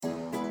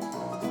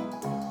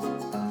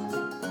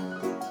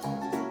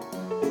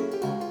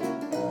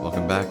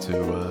Welcome back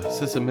to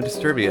System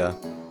Trivia,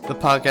 the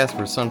podcast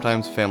where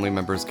sometimes family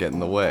members get in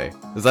the way.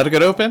 Is that a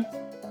good open?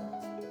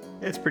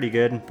 It's pretty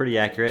good and pretty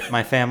accurate.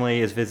 My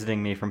family is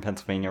visiting me from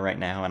Pennsylvania right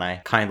now, and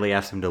I kindly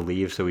asked them to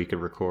leave so we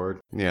could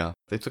record. Yeah,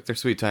 they took their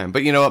sweet time.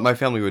 But you know what? My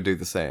family would do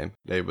the same.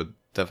 They would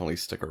definitely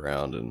stick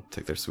around and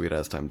take their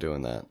sweet-ass time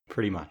doing that.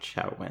 Pretty much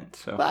how it went,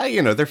 so... But,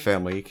 you know, they're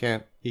family. You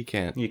can't... You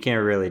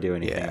can't really do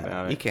anything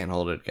about it. You can't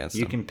hold it against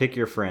them. You can pick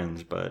your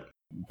friends, but...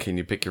 Can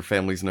you pick your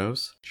family's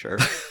nose? Sure.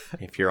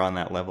 If you're on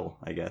that level,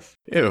 I guess.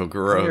 Ew,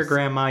 gross. Your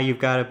grandma, you've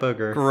got a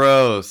booger.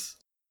 Gross.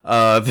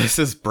 This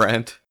is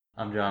Brent.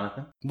 I'm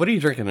Jonathan. What are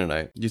you drinking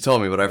tonight? You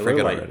told me, but I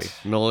forget Light. already.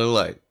 Miller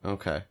Lite.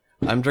 Okay.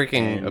 I'm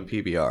drinking And a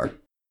PBR.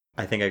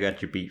 I think I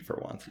got you beat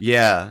for once.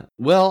 Yeah.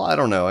 Well, I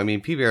don't know. I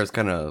mean, PBR is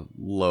kind of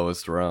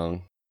lowest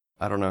rung.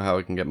 I don't know how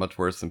it can get much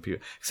worse than PBR.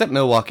 Except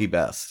Milwaukee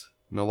Best.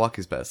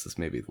 Milwaukee's Best is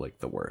maybe,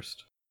 like, the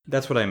worst.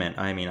 That's what I meant.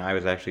 I mean, I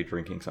was actually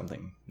drinking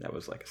something that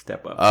was like a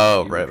step up.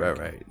 Oh,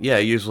 right. Yeah,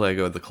 usually I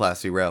go the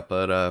classy route,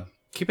 but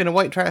keeping it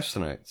white trash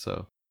tonight,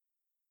 so...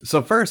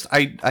 So first,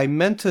 I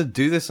meant to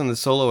do this in the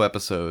solo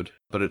episode,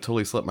 but it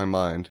totally slipped my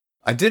mind.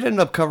 I did end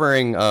up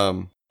covering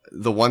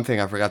the one thing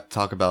I forgot to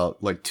talk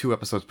about like 2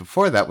 episodes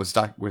before that,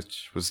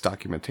 which was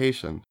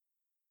documentation.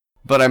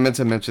 But I meant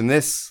to mention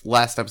this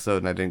last episode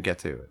and I didn't get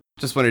to it.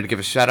 Just wanted to give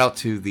a shout out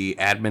to the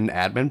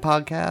Admin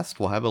podcast.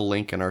 We'll have a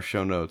link in our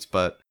show notes,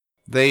 but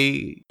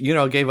they,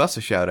 gave us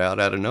a shout out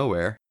of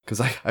nowhere because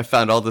I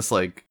found all this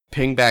like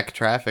ping back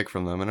traffic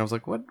from them and I was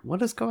like,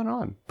 what is going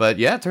on? But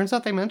yeah, it turns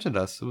out they mentioned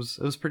us. It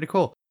was pretty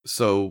cool.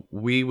 So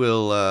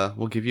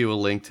we'll give you a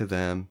link to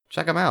them.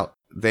 Check them out.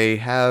 They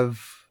have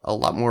a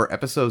lot more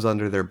episodes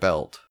under their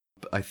belt.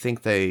 I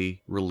think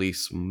they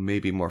release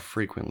maybe more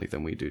frequently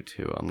than we do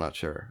too. I'm not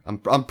sure.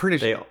 I'm pretty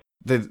sure.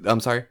 I'm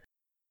sorry.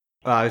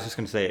 I was just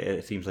going to say,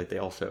 it seems like they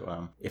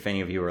also, if any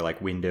of you are like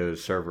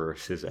Windows Server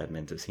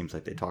sysadmins, it seems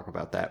like they talk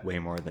about that way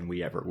more than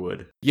we ever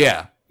would.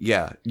 Yeah.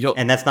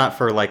 And that's not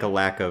for like a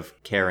lack of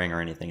caring or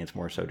anything. It's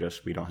more so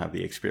just we don't have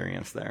the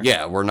experience there.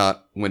 Yeah, we're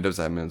not Windows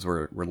admins.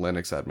 We're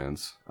Linux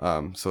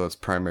admins. So that's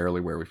primarily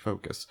where we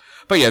focus.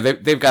 But yeah,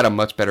 they've got a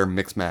much better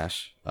mix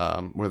mash,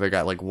 where they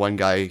got like one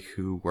guy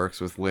who works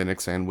with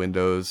Linux and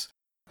Windows.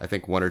 I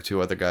think 1 or 2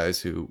 other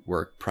guys who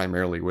work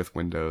primarily with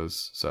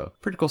Windows. So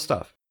pretty cool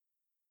stuff.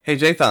 Hey,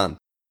 Jathan.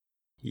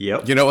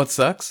 Yep. You know what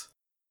sucks?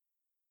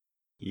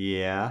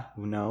 Yeah,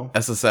 no.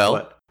 SSL.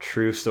 What?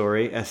 True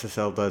story,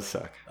 SSL does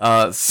suck.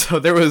 So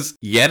there was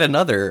yet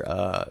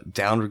another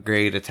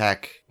downgrade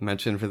attack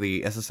mentioned for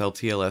the SSL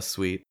TLS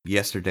suite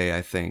yesterday,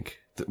 I think.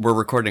 We're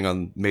recording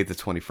on May the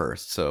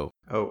 21st, so...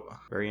 Oh,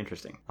 very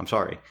interesting. I'm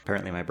sorry.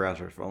 Apparently my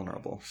browser is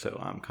vulnerable, so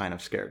I'm kind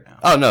of scared now.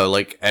 Oh, no,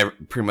 like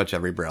pretty much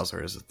every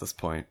browser is at this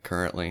point,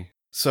 currently.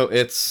 So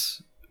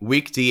it's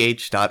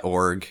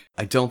weakdh.org.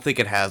 I don't think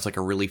it has like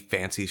a really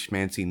fancy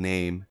schmancy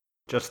name.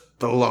 Just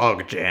the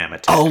logjam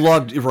attack.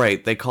 Oh,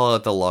 right. They call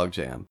it the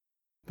logjam.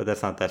 But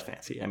that's not that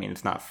fancy. I mean,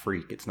 it's not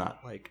Freak. It's not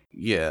like...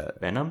 Yeah.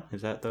 Venom?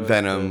 Is that the...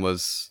 Venom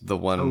was the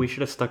one... Oh, we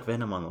should have stuck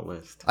Venom on the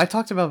list. I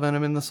talked about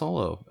Venom in the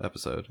solo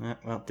episode.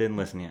 Well, didn't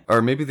listen yet.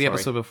 Or maybe the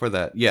episode before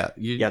that. Yeah,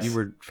 you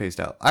were phased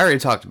out. I already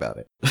talked about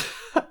it.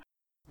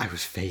 I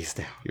was phased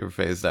out. You were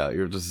phased out. You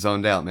were just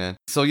zoned out, man.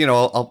 So,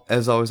 I'll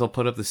as always, I'll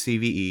put up the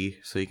CVE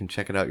so you can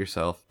check it out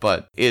yourself.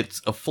 But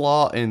it's a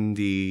flaw in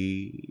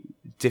the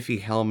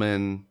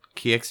Diffie-Hellman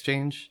key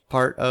exchange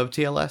part of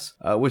TLS,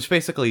 which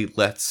basically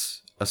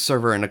lets a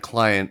server and a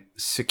client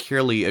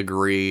supposedly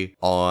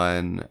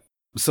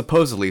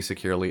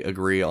securely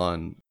agree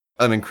on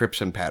an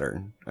encryption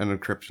pattern, an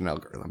encryption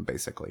algorithm,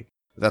 basically.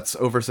 That's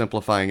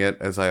oversimplifying it,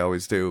 as I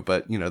always do,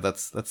 but,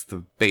 that's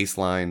the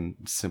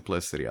baseline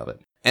simplicity of it.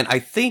 And I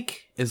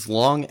think as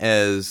long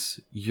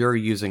as you're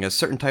using a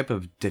certain type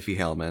of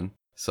Diffie-Hellman,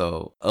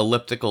 so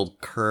elliptical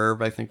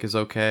curve, I think is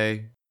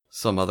okay.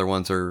 Some other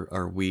ones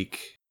are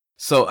weak.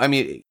 So, I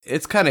mean,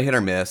 it's kind of hit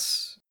or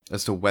miss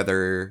as to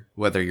whether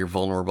you're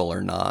vulnerable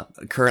or not.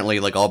 Currently,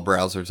 like all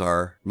browsers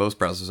are, most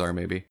browsers are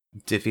maybe,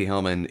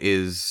 Diffie-Hellman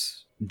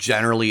is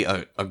generally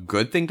a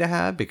good thing to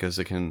have because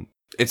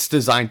it's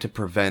designed to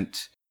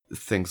prevent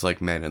things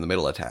like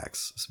man-in-the-middle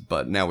attacks.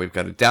 But now we've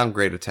got a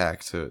downgrade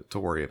attack to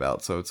worry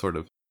about, so it sort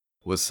of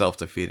was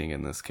self-defeating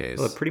in this case.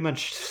 Well, it pretty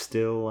much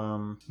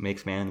still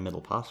makes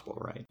man-in-the-middle possible,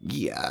 right?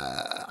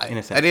 Yeah, I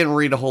didn't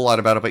read a whole lot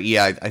about it, but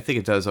yeah, I think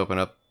it does open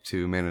up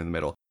to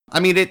man-in-the-middle. I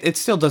mean, it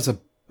still does a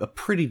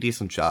pretty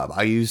decent job.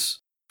 I use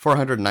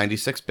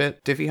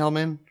 496-bit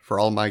Diffie-Hellman for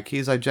all my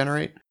keys I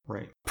generate.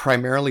 Right.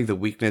 Primarily, the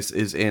weakness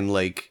is in,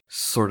 like,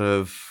 sort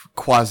of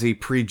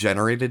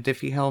quasi-pre-generated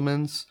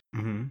Diffie-Hellmans,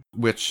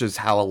 which is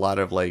how a lot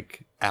of,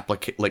 like,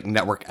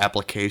 network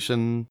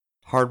application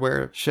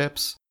hardware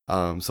ships.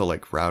 So,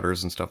 like,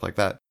 routers and stuff like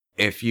that.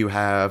 If you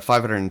have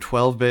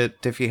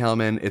 512-bit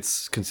Diffie-Hellman,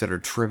 it's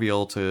considered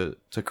trivial to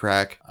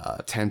crack.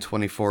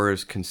 1024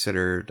 is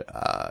considered,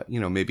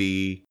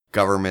 maybe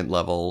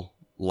government-level,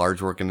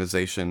 large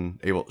organization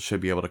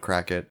should be able to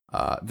crack it.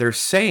 They're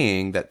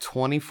saying that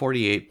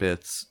 2048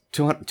 bits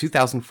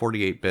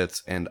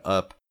and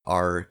up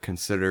are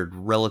considered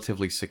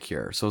relatively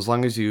secure. So as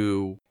long as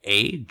you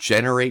A,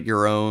 generate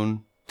your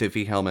own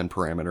Diffie-Hellman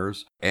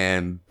parameters,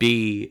 and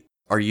B,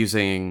 are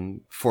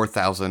using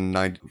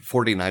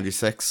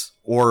 4096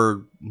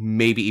 or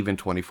maybe even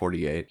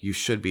 2048, you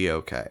should be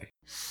okay.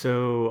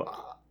 So,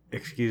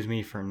 excuse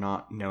me for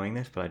not knowing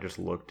this, but I just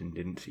looked and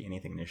didn't see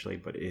anything initially.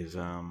 But is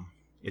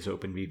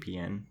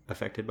OpenVPN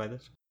affected by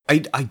this? I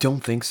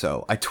don't think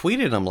so. I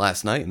tweeted them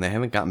last night and they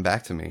haven't gotten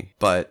back to me.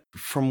 But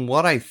from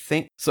what I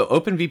think, so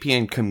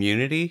OpenVPN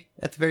community,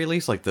 at the very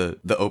least, like the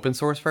open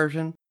source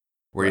version,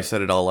 where you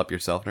set it all up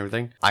yourself and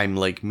everything, I'm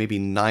like maybe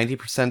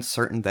 90%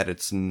 certain that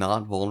it's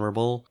not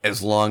vulnerable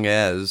as long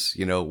as,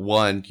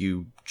 one,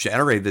 you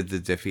generated the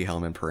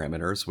Diffie-Hellman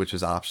parameters, which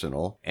is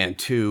optional, and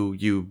two,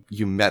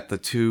 you met the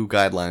two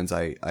guidelines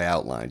I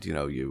outlined.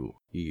 You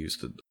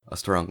used a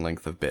strong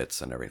length of bits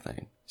and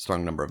everything,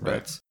 strong number of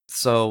bits.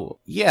 So,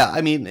 yeah,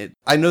 I mean,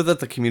 I know that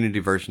the community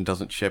version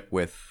doesn't ship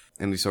with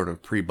any sort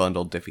of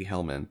pre-bundled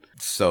Diffie-Hellman,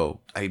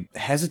 so I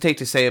hesitate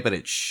to say it, but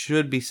it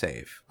should be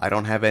safe. I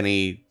don't have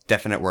any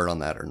definite word on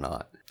that or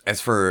not. As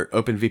for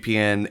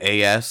OpenVPN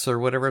AS or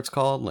whatever it's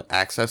called,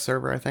 Access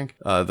Server, I think,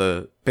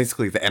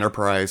 basically the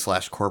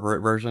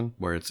enterprise/corporate version,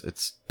 where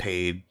it's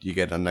paid, you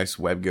get a nice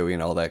web GUI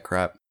and all that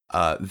crap.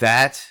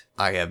 That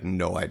I have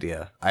no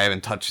idea. I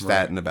haven't touched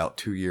that in about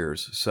 2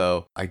 years,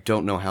 so I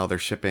don't know how they're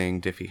shipping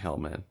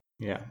Diffie-Hellman.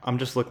 Yeah, I'm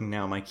just looking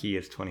now. My key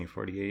is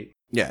 2048.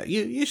 Yeah,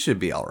 you should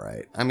be all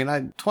right. I mean,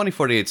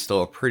 2048 is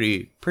still a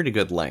pretty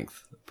good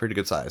length, pretty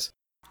good size.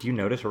 Do you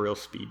notice a real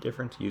speed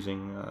difference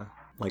using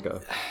like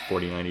a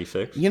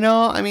 4096?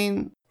 I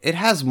mean, it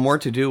has more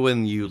to do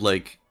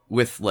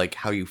with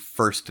how you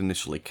first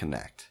initially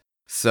connect.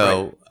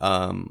 So,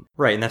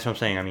 right, and that's what I'm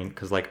saying. I mean,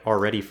 because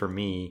already for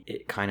me,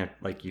 it kind of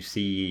you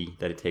see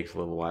that it takes a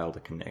little while to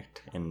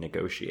connect and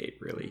negotiate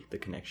really the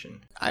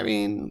connection. I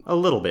mean, a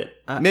little bit.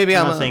 Maybe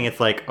I'm not saying it's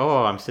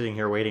I'm sitting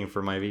here waiting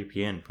for my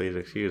VPN. Please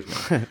excuse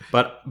me.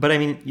 but I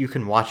mean, you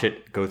can watch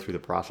it go through the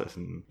process,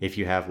 and if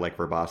you have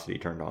verbosity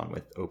turned on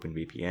with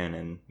OpenVPN,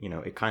 and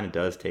it kind of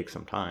does take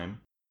some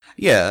time.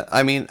 Yeah,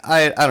 I mean,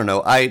 I don't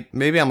know.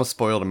 Maybe I'm a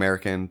spoiled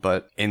American,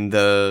 but in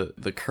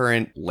the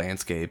current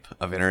landscape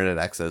of internet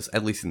access,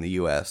 at least in the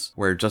US,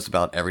 where just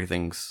about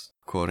everything's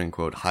quote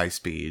unquote high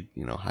speed,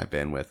 high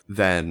bandwidth,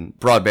 then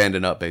broadband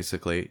and up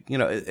basically,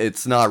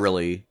 it's not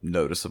really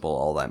noticeable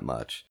all that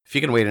much. If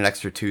you can wait an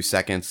extra 2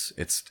 seconds,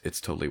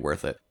 it's totally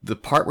worth it. The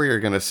part where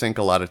you're going to sink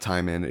a lot of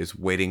time in is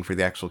waiting for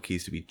the actual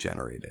keys to be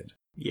generated.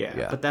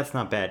 Yeah. But that's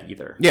not bad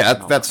either.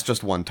 Yeah, that's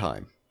just one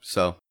time.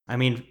 So I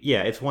mean,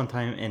 yeah, it's one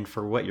time, and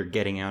for what you're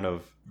getting out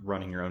of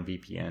running your own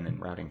VPN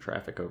and routing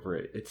traffic over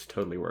it, it's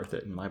totally worth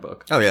it in my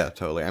book. Oh yeah,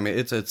 totally. I mean,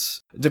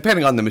 it's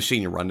depending on the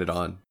machine you run it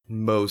on.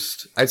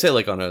 I'd say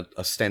on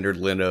a standard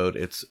Linode,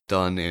 it's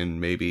done in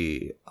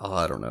maybe,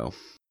 I don't know,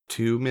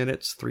 2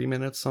 minutes, 3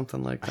 minutes,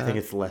 something like that. I think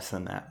it's less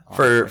than that.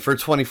 For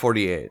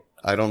 2048.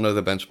 I don't know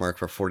the benchmark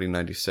for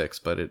 4096,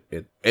 but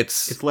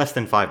it's less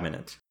than 5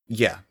 minutes.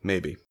 Yeah,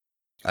 maybe.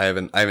 I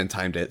haven't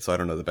timed it, so I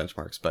don't know the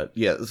benchmarks, but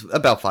yeah, it's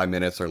about 5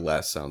 minutes or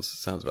less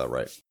sounds about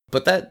right.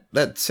 But that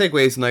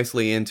segues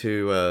nicely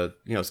into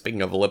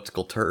speaking of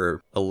elliptical curve.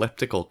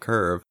 Elliptical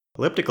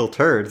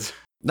turds.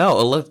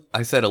 No,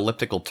 I said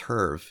elliptical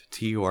turve,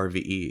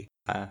 TURVE.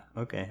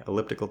 Okay,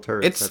 elliptical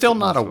turds. It's still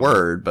not a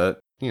word,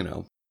 but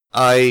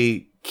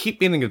I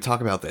keep meaning to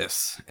talk about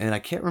this, and I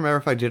can't remember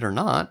if I did or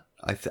not.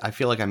 I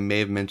feel like I may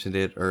have mentioned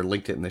it or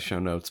linked it in the show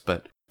notes,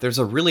 but there's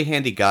a really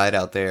handy guide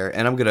out there,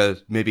 and I'm gonna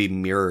maybe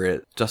mirror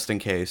it just in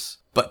case.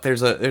 But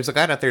there's a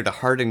guide out there to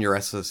harden your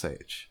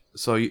SSH.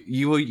 So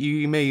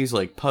you may use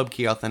pub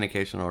key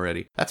authentication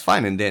already. That's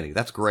fine and dandy.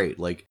 That's great.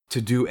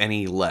 To do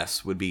any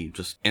less would be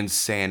just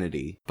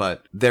insanity.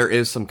 But there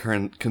is some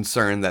current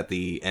concern that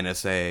the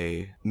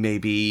NSA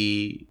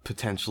maybe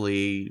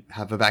potentially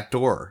have a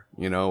backdoor,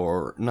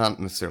 or not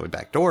necessarily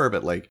backdoor,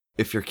 but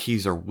if your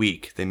keys are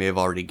weak, they may have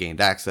already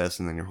gained access,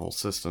 and then your whole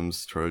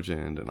system's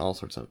Trojaned and all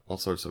sorts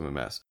of a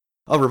mess.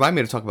 Oh, remind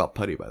me to talk about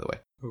PuTTY, by the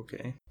way.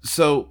 Okay.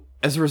 So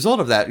as a result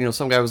of that,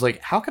 some guy was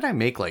like, how can I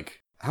make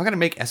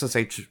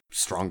SSH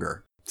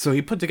stronger? So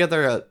he put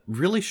together a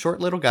really short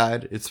little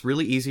guide. It's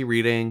really easy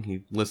reading.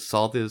 He lists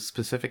all the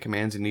specific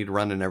commands you need to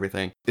run and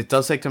everything. It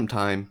does take some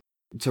time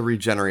to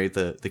regenerate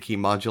the key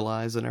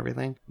modulize and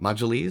everything.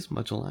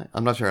 Moduli?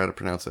 I'm not sure how to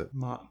pronounce it.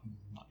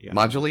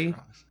 Moduli?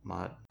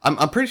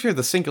 I'm pretty sure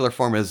the singular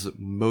form is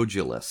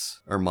modulus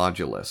or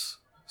modulus.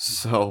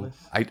 So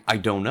I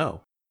don't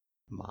know.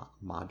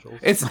 Modules.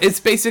 It's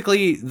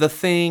basically the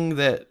thing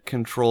that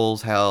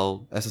controls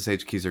how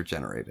SSH keys are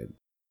generated.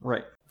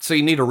 Right. So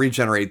you need to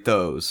regenerate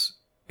those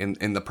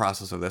in the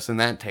process of this, and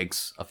that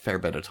takes a fair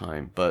bit of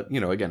time. But,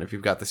 again, if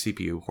you've got the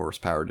CPU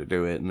horsepower to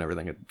do it and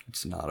everything,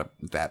 it's not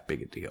that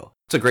big a deal.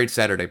 It's a great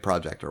Saturday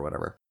project or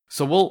whatever.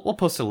 So we'll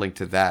post a link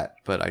to that,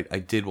 but I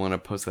did want to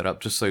post that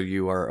up just so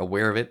you are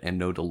aware of it and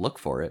know to look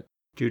for it.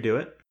 Did you do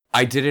it?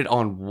 I did it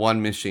on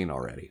one machine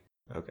already.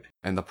 Okay.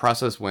 And the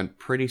process went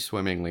pretty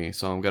swimmingly,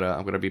 so I'm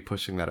gonna be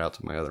pushing that out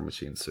to my other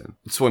machines soon.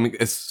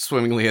 As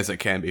swimmingly as it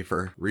can be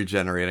for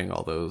regenerating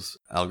all those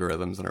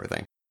algorithms and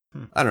everything.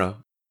 I don't know.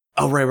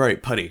 Oh,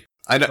 right, Putty.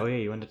 I know. Oh yeah,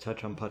 you wanted to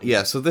touch on Putty.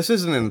 Yeah, so this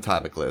isn't in the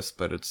topic list,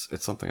 but it's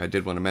something I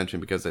did want to mention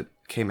because it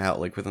came out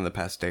like within the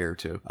past day or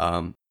two.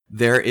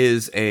 There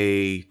is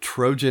a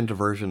Trojan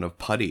version of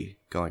Putty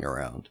going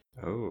around.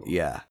 Oh.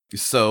 Yeah.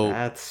 So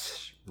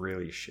that's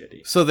really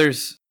shitty. So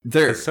there's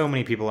so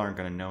many people aren't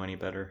going to know any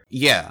better.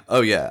 Yeah.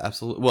 Oh yeah,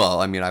 absolutely. Well,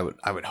 I mean, I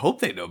would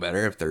hope they know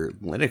better if they're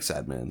Linux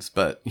admins,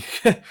 but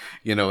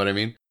you know what I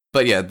mean?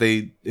 But yeah,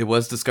 it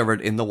was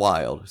discovered in the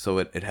wild, so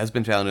it has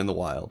been found in the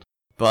wild.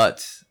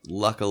 But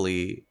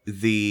luckily,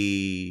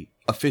 the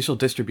official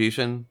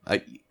distribution,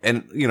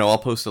 I'll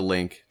post a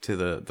link to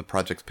the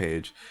project's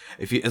page.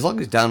 As long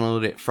as you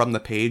download it from the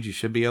page, you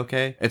should be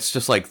okay. It's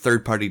just like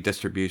third-party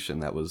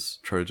distribution that was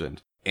Trojan.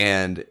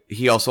 And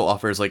he also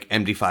offers like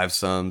MD5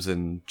 sums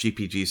and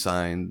GPG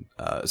sign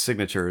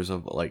signatures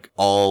of like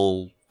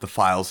all the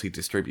files he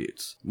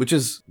distributes, which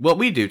is what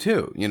we do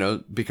too,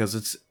 because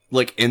it's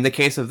like in the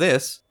case of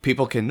this,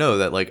 people can know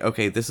that like,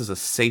 okay, this is a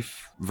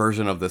safe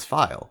version of this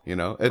file,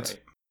 It's right.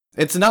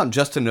 It's not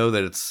just to know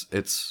that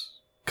it's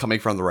coming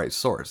from the right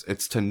source.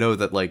 It's to know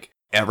that like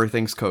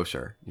everything's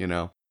kosher,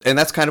 And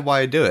that's kind of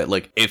why I do it.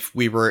 Like if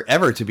we were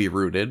ever to be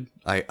rooted,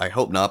 I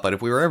hope not, but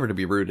if we were ever to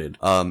be rooted,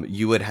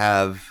 you would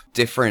have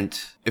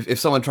different, if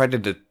someone tried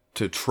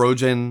to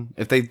Trojan,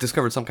 if they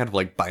discovered some kind of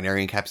like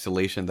binary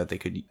encapsulation that they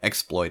could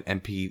exploit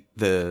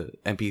the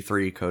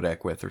MP3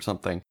 codec with or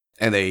something,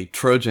 and they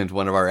Trojaned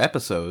one of our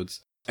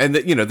episodes, and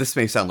this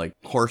may sound like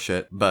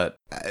horseshit, but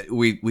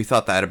we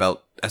thought that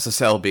about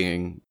SSL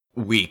being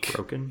weak.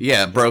 Broken?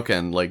 Yeah,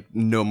 broken, like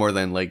no more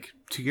than like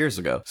 2 years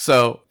ago.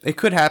 So it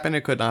could happen,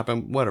 it could not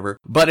happen, whatever.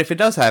 But if it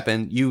does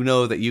happen, you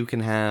know that you can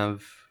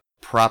have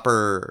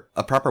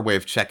a proper way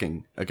of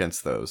checking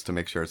against those to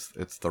make sure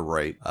it's the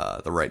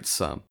right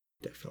sum.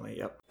 Definitely,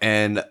 yep.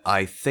 And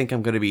I think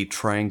I'm going to be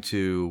trying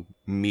to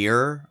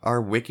mirror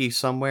our wiki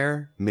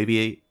somewhere.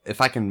 Maybe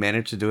if I can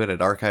manage to do it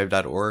at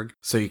archive.org,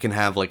 so you can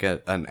have like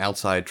an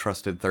outside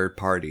trusted third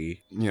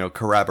party,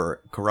 corroborate?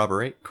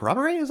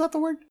 Is that the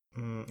word?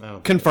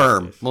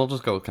 Confirm. We'll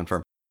just go with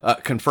confirm.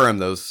 Confirm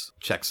those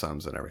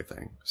checksums and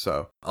everything.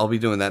 So I'll be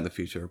doing that in the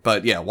future.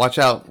 But yeah, watch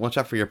out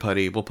for your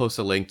Putty. We'll post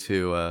a link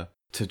to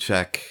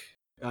check.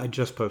 I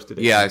just posted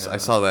it. Yeah, I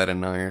saw that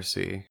in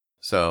IRC.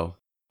 So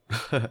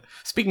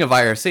speaking of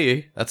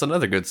IRC, that's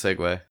another good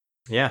segue.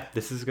 Yeah,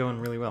 this is going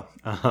really well.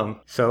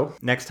 So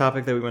next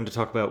topic that we wanted to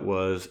talk about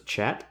was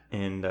chat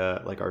and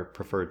like our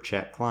preferred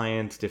chat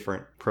clients,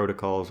 different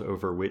protocols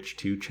over which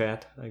to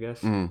chat, I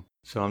guess.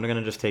 So I'm going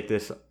to just take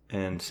this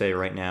and say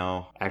right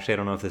now, actually, I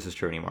don't know if this is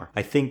true anymore.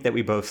 I think that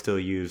we both still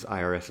use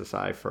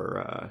IRSSI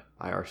for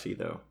IRC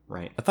though,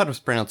 right? I thought it was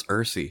pronounced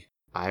IRC.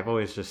 I've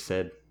always just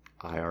said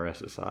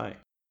IRSSI.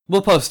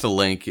 We'll post a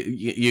link.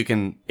 You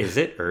can... Is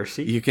it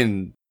IRC? You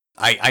can...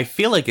 I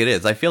feel like it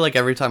is. I feel like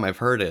every time I've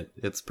heard it,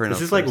 it's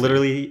pronounced. This is like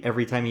literally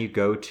every time you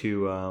go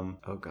to,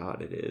 oh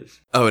god, it is.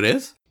 Oh, it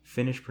is?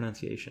 Finnish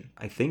pronunciation.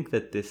 I think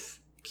that this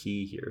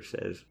key here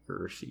says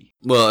IRC.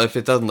 Well, if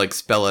it doesn't like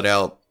spell it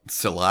out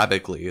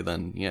syllabically,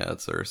 then yeah,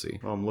 it's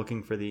IRC. Well, I'm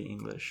looking for the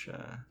English.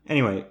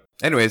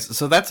 Anyways,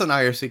 so that's an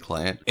IRC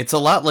client. It's a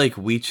lot like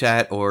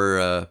WeChat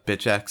or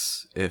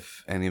BitchX,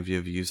 if any of you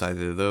have used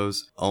either of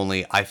those.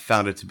 Only I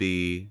found it to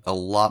be a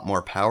lot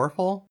more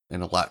powerful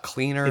and a lot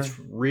cleaner. It's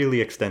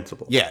really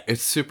extensible. Yeah,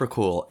 it's super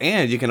cool.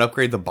 And you can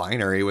upgrade the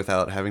binary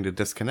without having to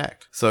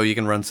disconnect. So you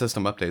can run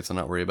system updates and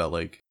not worry about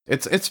like...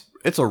 It's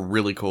a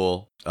really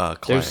cool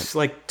client. There's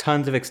like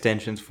tons of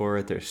extensions for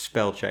it. There's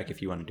spell check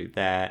if you want to do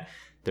that.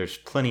 There's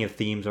plenty of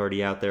themes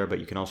already out there, but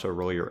you can also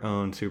roll your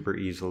own super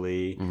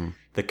easily. Mm-hmm.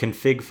 The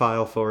config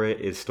file for it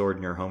is stored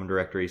in your home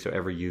directory, so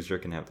every user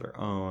can have their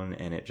own,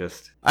 and it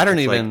just... I don't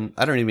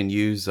even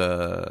use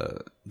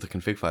the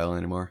config file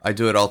anymore. I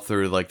do it all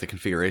through like the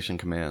configuration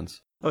commands.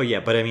 Oh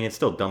yeah, but I mean, it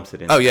still dumps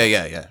it in. Oh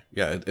yeah.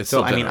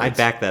 So I mean, I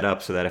back that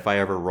up so that if I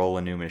ever roll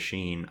a new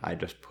machine, I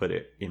just put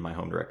it in my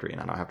home directory,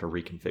 and I don't have to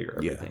reconfigure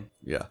everything.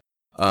 Yeah.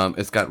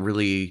 It's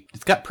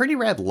got pretty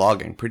rad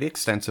logging, pretty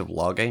extensive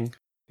logging.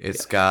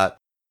 It's got...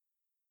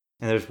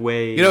 And there's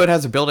way... it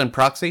has a built-in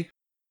proxy?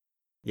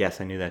 Yes,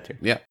 I knew that too.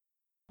 Yeah.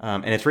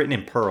 And it's written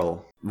in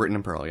Perl. Written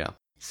in Perl, yeah.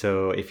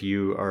 So if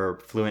you are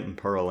fluent in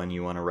Perl and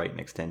you want to write an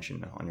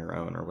extension on your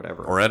own or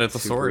whatever... Or edit the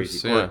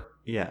source, yeah.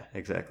 Yeah,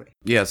 exactly.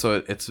 Yeah,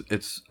 so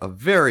it's a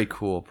very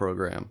cool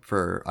program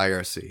for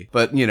IRC.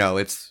 But,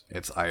 it's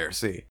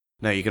IRC.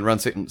 Now, you can run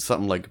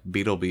something like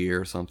Beetlebee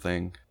or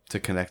something to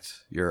connect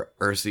your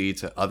IRC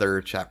to other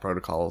chat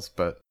protocols,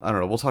 but I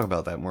don't know. We'll talk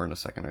about that more in a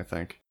second, I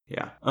think.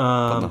 Yeah.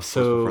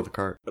 So the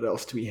cart. What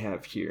else do we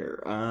have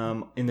here?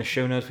 In the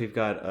show notes, we've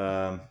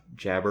got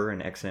Jabber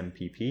and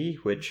XMPP,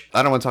 which...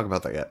 I don't want to talk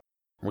about that yet.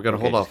 We're going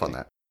to hold off on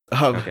that.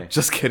 Okay.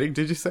 Just kidding,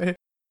 did you say?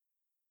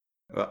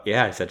 Well,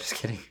 yeah, I said just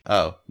kidding.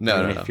 Oh,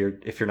 no, no.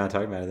 If you're not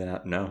talking about it, then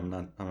I'm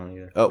not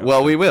either. Oh,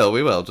 well, we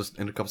will, just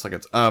in a couple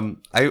seconds.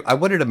 I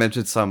wanted to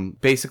mention some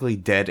basically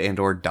dead and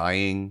or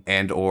dying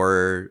and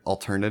or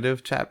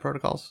alternative chat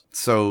protocols.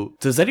 So,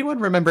 does anyone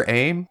remember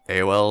AIM?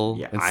 AOL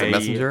Instant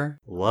Messenger?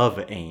 Love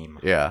AIM.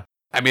 Yeah.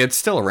 I mean, it's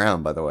still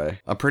around, by the way.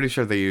 I'm pretty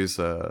sure they use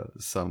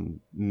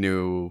some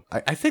new...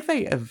 I think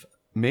they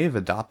may have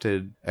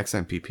adopted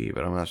XMPP,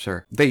 but I'm not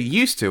sure. They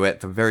used to,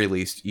 at the very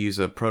least, use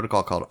a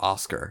protocol called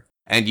Oscar.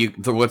 And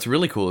what's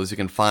really cool is you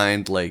can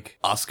find like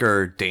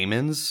Oscar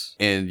daemons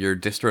in your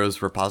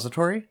distro's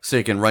repository, so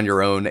you can run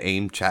your own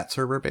AIM chat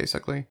server.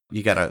 Basically,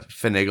 you gotta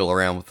finagle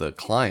around with the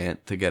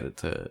client to get it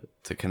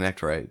to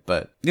connect right.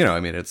 But I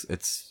mean,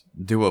 it's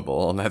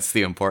doable, and that's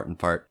the important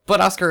part.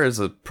 But Oscar as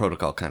a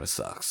protocol kind of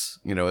sucks.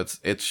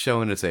 It's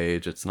showing its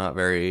age. It's not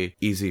very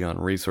easy on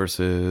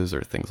resources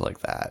or things like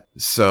that.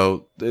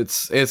 So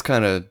it's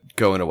kind of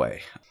going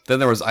away. Then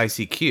there was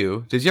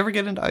ICQ. Did you ever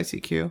get into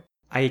ICQ?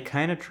 I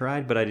kind of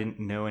tried, but I didn't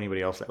know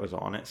anybody else that was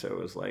on it, so it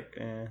was like,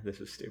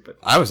 this is stupid.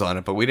 I was on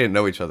it, but we didn't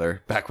know each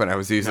other back when I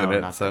was using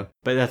it. So,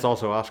 but that's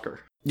also Oscar.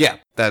 Yeah,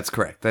 that's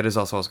correct. That is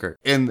also Oscar.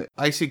 And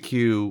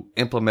ICQ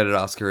implemented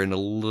Oscar in a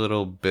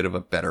little bit of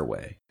a better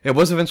way. It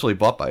was eventually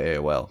bought by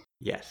AOL.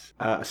 Yes.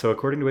 So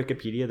according to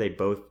Wikipedia, they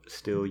both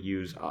still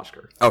use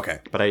Oscar. Okay.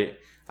 But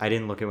I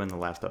didn't look at when the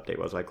last update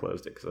was. I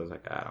closed it because I was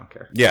like, I don't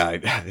care.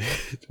 Yeah,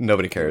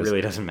 nobody cares. It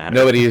really doesn't matter.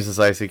 Nobody uses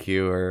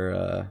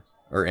ICQ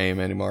or AIM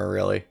anymore,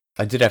 really.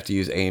 I did have to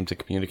use AIM to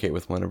communicate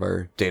with one of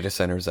our data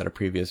centers at a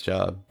previous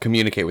job.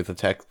 Communicate with the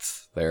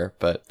texts there,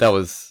 but that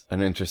was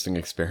an interesting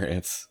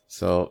experience.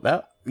 So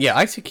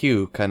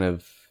ICQ kind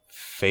of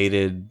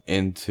faded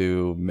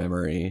into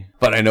memory.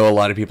 But I know a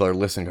lot of people are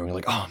listening going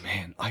like, oh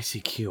man,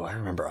 ICQ. I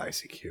remember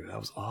ICQ. That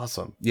was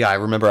awesome. Yeah, I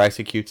remember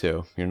ICQ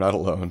too. You're not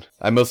alone.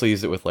 I mostly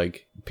used it with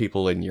like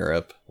people in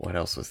Europe. What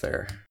else was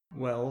there?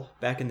 Well,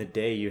 back in the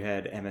day you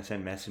had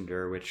MSN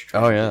Messenger, which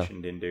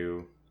transitioned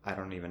into... I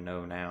don't even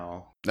know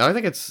now. No, I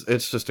think it's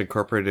just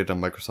incorporated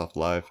on Microsoft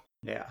Live.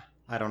 Yeah.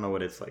 I don't know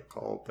what it's like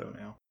called though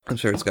now. I'm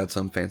sure it's got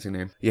some fancy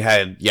name. You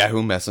had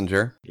Yahoo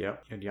Messenger.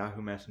 Yep. You had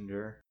Yahoo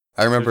Messenger.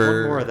 I remember...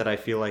 There's one more that I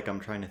feel like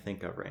I'm trying to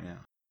think of right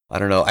now. I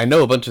don't know. I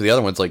know a bunch of the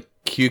other ones, like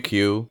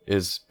QQ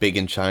is big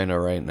in China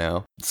right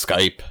now.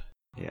 Skype.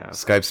 Yeah.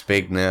 Skype's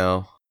big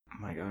now.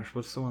 Oh my gosh,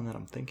 what's the one that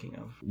I'm thinking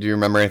of? Do you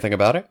remember anything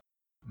about it?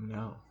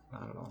 No,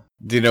 not at all.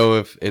 Do you know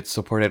if it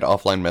supported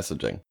offline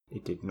messaging?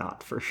 It did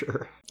not, for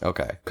sure.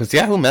 Okay, because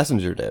Yahoo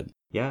Messenger did.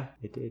 Yeah,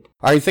 it did.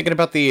 Are you thinking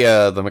about the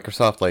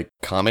Microsoft like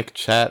comic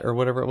chat or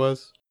whatever it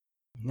was?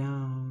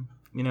 No.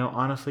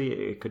 Honestly,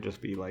 it could just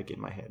be like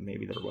in my head.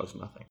 Maybe there was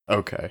nothing.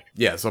 Okay.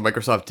 Yeah, so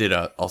Microsoft did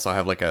also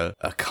have like a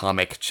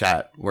comic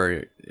chat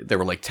where there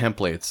were like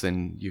templates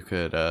and you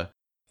could...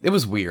 It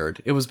was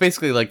weird. It was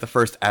basically like the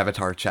first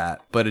avatar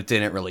chat, but it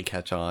didn't really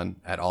catch on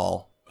at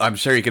all. I'm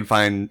sure you can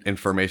find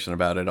information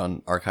about it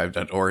on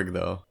archive.org,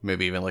 though.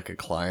 Maybe even like a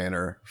client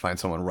or find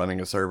someone running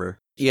a server.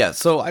 Yeah,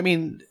 so, I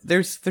mean,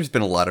 there's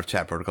been a lot of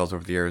chat protocols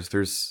over the years.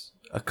 There's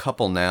a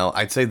couple now.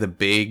 I'd say the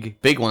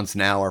big ones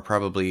now are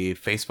probably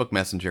Facebook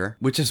Messenger,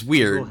 which is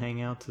weird. Google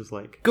Hangouts is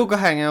like... Google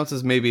Hangouts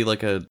is maybe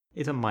like a...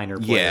 It's a minor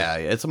player. Yeah,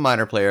 it's a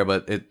minor player,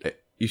 but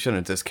you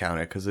shouldn't discount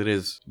it because it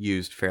is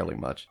used fairly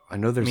much. I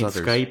know there's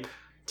others. Skype,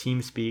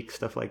 TeamSpeak,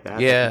 stuff like that.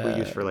 Yeah, that people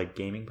use for like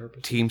gaming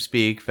purposes.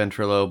 TeamSpeak,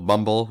 Ventrilo,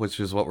 Bumble, which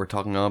is what we're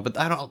talking on, but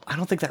I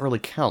don't think that really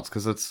counts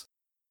because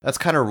that's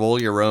kind of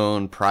roll your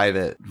own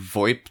private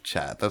VoIP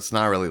chat. That's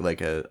not really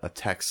like a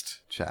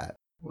text chat.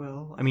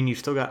 Well, I mean, you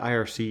still got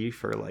IRC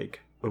for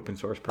like open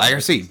source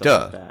projects. IRC,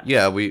 duh. Like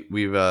yeah, we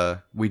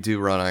do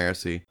run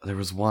IRC. There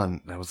was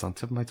one that was on the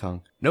tip of my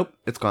tongue. Nope,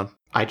 it's gone.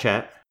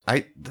 iChat.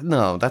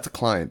 No, that's a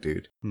client,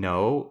 dude.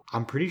 No,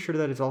 I'm pretty sure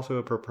that it's also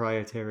a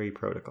proprietary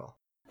protocol.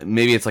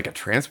 Maybe it's like a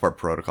transport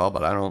protocol,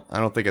 but I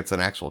don't think it's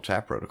an actual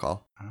chat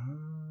protocol.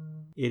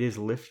 It is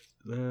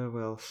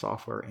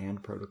software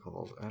and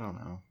protocols. I don't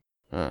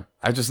know.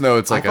 I just know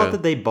it's like I thought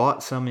that they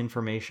bought some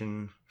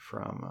information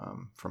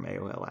from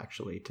AOL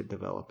actually to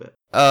develop it.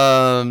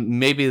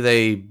 Maybe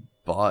they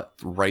bought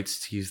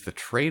rights to use the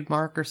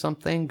trademark or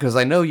something, because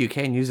I know you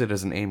can use it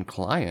as an AIM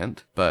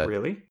client, but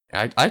really,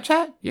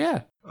 iChat,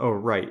 yeah. Oh,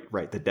 right,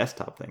 the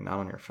desktop thing, not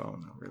on your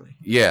phone, though, really.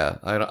 Yeah,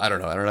 I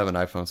don't know. I don't have an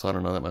iPhone, so I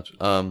don't know that much.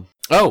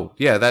 Oh,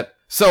 yeah, that.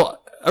 So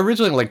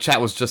originally, like,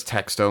 chat was just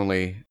text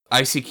only.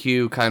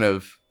 ICQ kind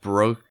of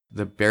broke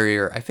the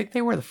barrier. I think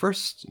they were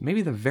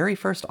maybe the very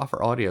first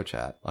offer audio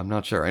chat. I'm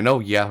not sure. I know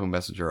Yahoo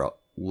Messenger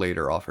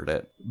later offered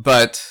it,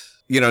 but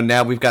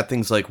now we've got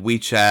things like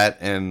WeChat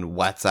and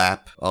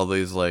WhatsApp, all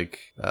these like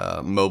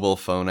mobile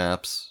phone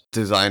apps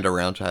designed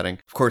around chatting.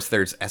 Of course,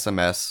 there's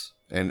SMS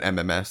and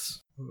MMS.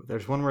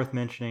 There's one worth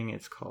mentioning.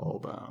 It's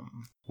called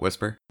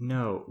Whisper.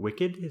 No,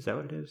 Wicked. Is that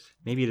what it is?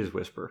 Maybe it is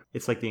Whisper.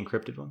 It's like the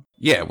encrypted one.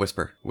 Yeah,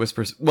 Whisper.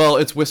 Well,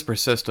 it's Whisper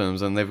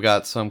Systems, and they've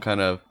got some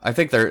kind of. I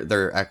think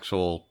their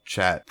actual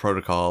chat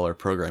protocol or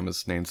program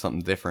is named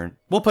something different.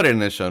 We'll put it in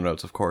the show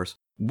notes, of course.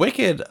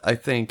 Wicked, I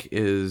think,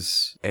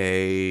 is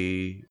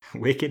a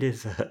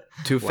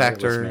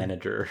two-factor wireless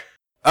manager.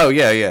 Oh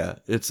yeah.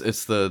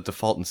 It's the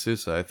default in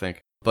SUSE, I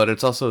think. But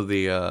it's also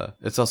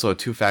a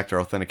two-factor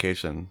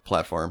authentication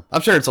platform.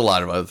 I'm sure it's a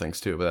lot of other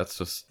things too, but that's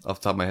just off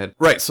the top of my head.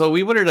 Right, so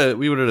we wanted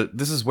to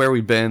this is where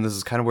we've been, this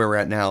is kind of where we're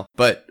at now.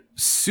 But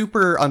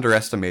super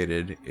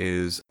underestimated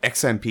is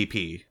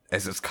XMPP.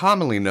 as it's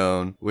commonly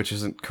known, which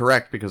isn't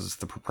correct because it's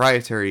the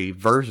proprietary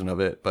version of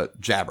it, but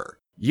Jabber.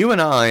 You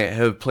and I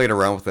have played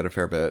around with it a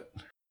fair bit.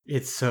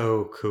 It's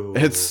so cool.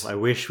 I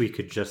wish we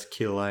could just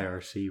kill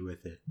IRC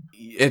with it.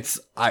 It's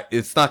not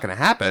going to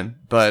happen,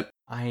 but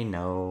I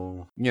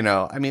know. You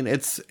know, I mean,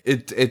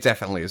 it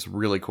definitely is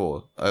really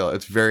cool.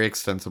 It's very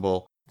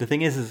extensible. The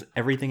thing is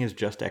everything is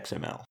just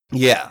XML.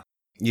 Yeah.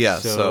 Yeah.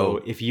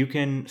 So if you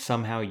can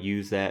somehow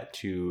use that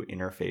to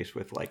interface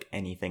with like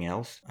anything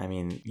else, I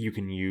mean, you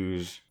can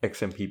use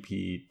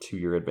XMPP to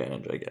your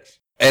advantage, I guess.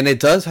 And it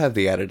does have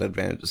the added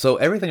advantage. So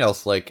everything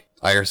else, like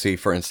IRC,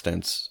 for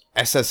instance,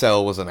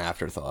 SSL was an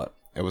afterthought.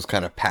 It was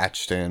kind of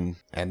patched in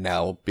and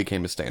now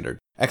became a standard.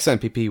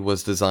 XMPP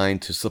was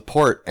designed to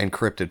support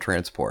encrypted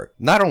transport.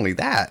 Not only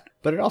that,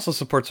 but it also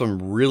supports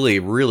some really,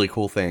 really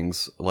cool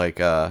things. Like,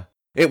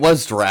 it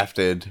was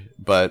drafted,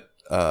 but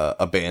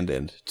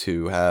abandoned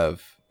to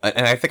have,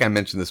 and I think I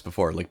mentioned this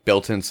before, like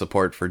built-in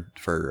support for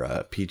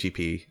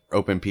PGP,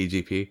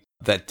 OpenPGP.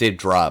 That did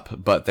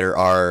drop, but there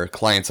are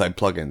client-side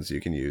plugins you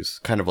can use,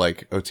 kind of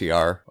like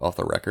OTR off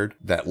the record,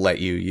 that let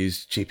you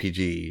use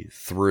GPG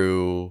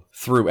through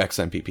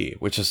XMPP,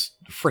 which is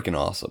freaking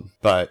awesome.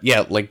 But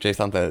yeah, like Jay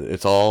thought, that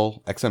it's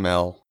all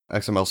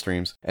XML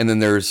streams, and then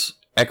there's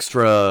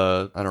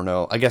extra, I don't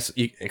know, I guess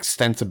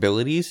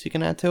extensibilities you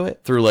can add to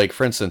it through, like,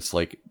 for instance,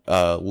 like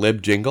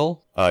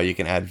libjingle. You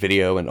can add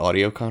video and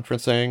audio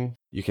conferencing.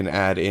 You can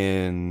add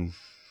in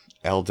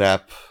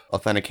LDAP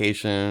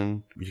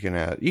authentication. You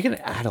can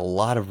add a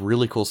lot of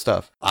really cool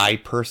stuff. I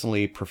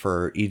personally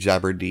prefer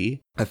eJabber.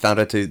 I found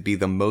it to be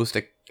the most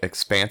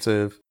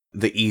expansive,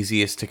 the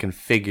easiest to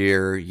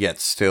configure, yet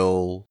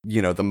still,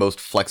 you know, the most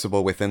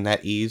flexible within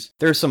that ease.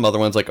 There's some other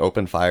ones like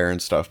OpenFire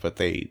and stuff, but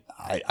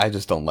I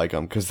just don't like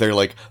them because they're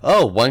like,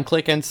 oh,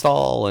 one-click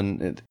install,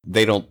 and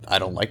I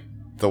don't like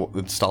the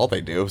install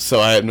they do, so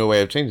I have no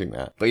way of changing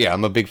that. But yeah,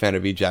 I'm a big fan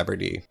of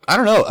eJabber. I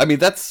don't know. I mean,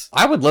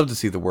 I would love to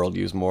see the world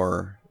use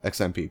more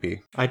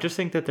XMPP. I just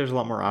think that there's a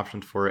lot more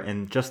options for it,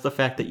 and just the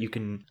fact that you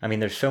can, I mean,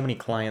 there's so many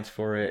clients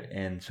for it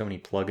and so many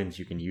plugins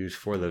you can use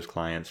for those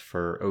clients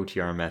for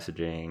OTR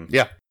messaging.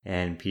 Yeah.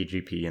 And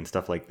PGP and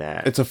stuff like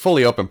that. It's a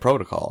fully open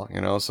protocol,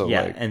 you know? So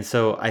yeah, and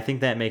so I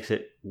think that makes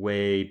it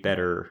way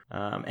better.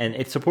 And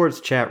it supports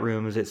chat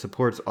rooms, it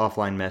supports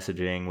offline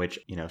messaging, which,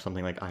 you know,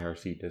 something like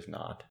IRC does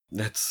not.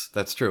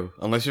 That's true.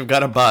 Unless you've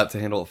got a bot to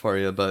handle it for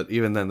you, but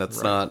even then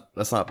that's not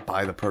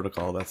by the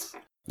protocol.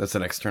 That's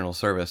an external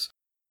service.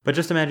 But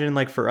just imagine,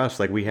 like, for us,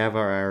 like, we have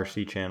our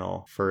IRC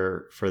channel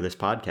for this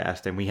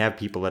podcast, and we have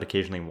people that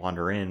occasionally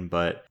wander in,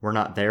 but we're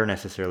not there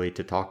necessarily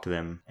to talk to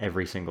them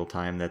every single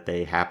time that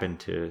they happen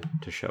to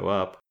show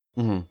up.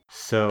 Mm-hmm.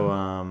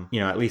 So, you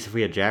know, at least if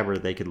we had Jabber,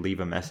 they could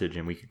leave a message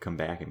and we could come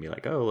back and be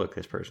like, oh, look,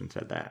 this person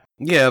said that.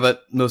 Yeah,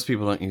 but most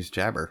people don't use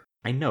Jabber.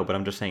 I know, but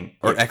I'm just saying.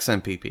 Or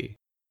XMPP.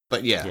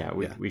 But yeah,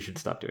 we should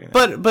stop doing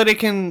that. But it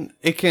can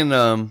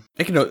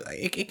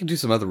do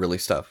some other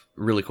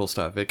really cool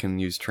stuff. It can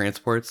use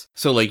transports,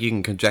 so like you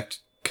can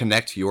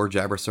connect your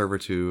Jabber server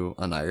to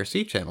an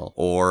IRC channel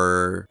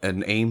or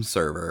an AIM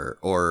server,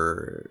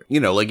 or, you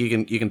know, like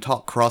you can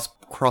talk cross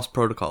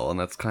protocol, and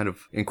that's kind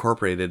of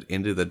incorporated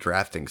into the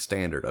drafting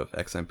standard of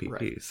XMPP.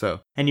 Right.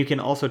 So, and you can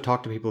also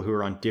talk to people who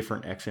are on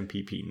different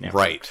XMPP networks.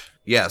 Right.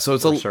 Yeah. So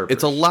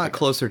it's a lot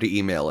closer to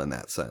email in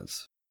that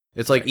sense.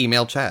 It's like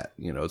email chat,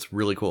 you know, it's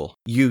really cool.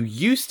 You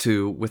used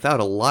to, without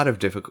a lot of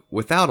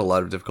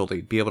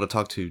difficulty, be able to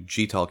talk to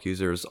Gtalk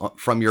users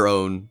from your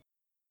own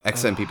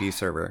XMPP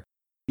server.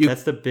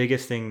 That's the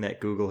biggest thing that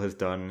Google has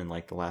done in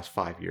like the last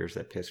 5 years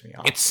that pissed me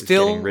off. It's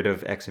still getting rid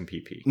of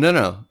XMPP.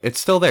 No, it's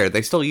still there.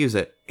 They still use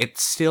it. It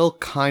still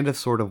kind of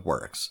sort of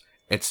works.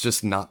 It's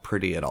just not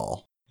pretty at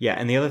all. Yeah,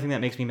 and the other thing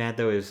that makes me mad,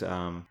 though, is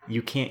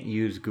you can't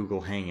use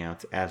Google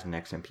Hangouts as an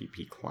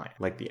XMPP client,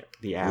 like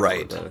the app.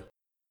 Right.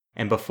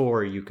 And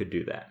before, you could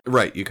do that.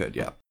 Right, you could,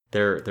 yeah.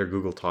 Their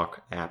Google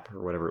Talk app,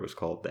 or whatever it was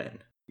called then.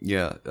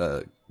 Yeah,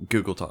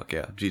 Google Talk,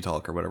 yeah,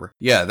 Gtalk or whatever.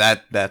 Yeah,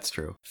 that's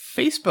true.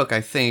 Facebook, I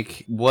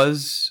think,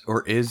 was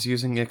or is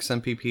using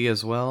XMPP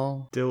as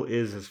well. Still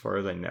is, as far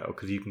as I know,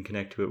 because you can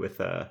connect to it with,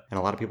 and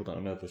a lot of people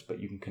don't know this, but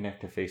you can connect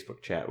to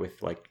Facebook chat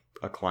with, like,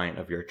 a client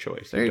of your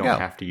choice. You don't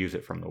have to use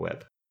it from the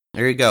web.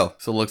 There you go.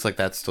 So it looks like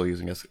that's still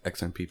using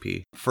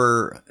XMPP.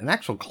 For an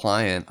actual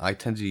client, I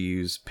tend to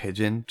use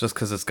Pigeon just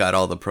because it's got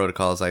all the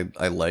protocols I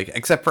like,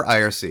 except for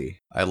IRC.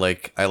 I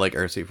like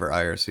IRC for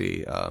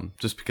IRC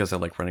just because I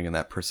like running in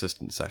that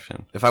persistent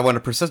session. If I want a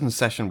persistent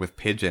session with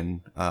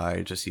Pigeon,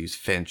 I just use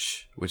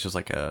Finch, which is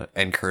like a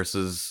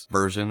ncurses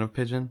version of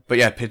Pigeon. But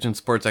yeah, Pigeon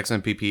supports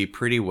XMPP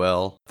pretty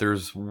well.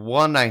 There's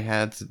one I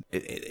had.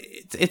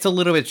 It's a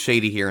little bit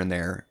shady here and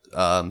there.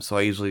 So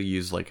I usually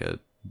use like a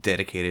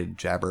dedicated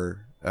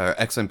Jabber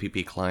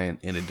XMPP client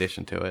in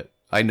addition to it.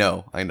 I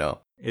know.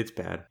 It's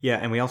bad. Yeah,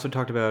 and we also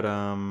talked about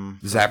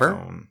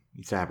Zabber?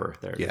 Zabber,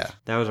 there it is.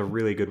 That was a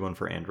really good one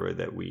for Android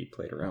that we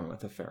played around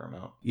with a fair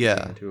amount.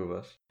 Yeah. The two of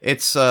us.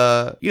 It's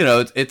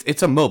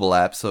it's a mobile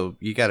app, so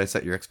you gotta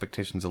set your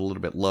expectations a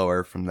little bit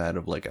lower from that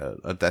of like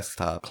a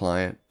desktop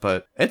client.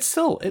 But it's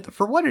still,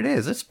 for what it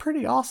is, it's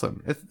pretty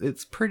awesome.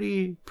 It's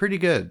pretty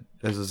good.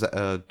 as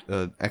a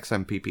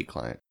XMPP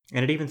client.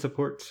 And it even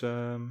supports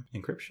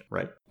encryption,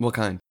 right? What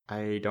kind?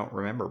 I don't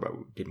remember, but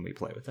didn't we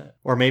play with that?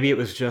 Or maybe it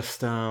was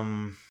just...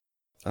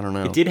 I don't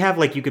know. It did have,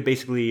 like, you could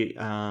basically,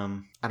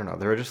 I don't know,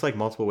 there are just, like,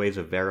 multiple ways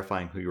of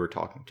verifying who you were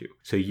talking to.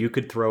 So you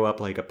could throw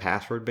up, like, a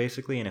password,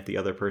 basically, and if the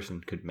other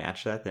person could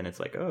match that, then it's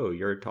like, oh,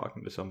 you're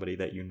talking to somebody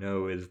that you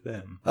know is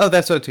them. Oh,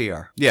 that's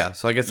OTR. Yeah,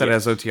 so I guess that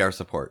has OTR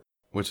support,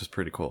 which is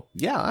pretty cool.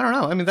 Yeah, I don't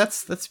know. I mean,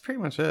 that's pretty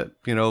much it.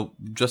 You know,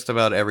 just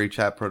about every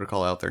chat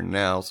protocol out there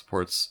now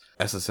supports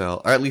SSL,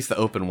 or at least the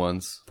open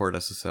ones support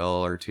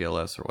SSL or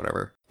TLS or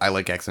whatever. I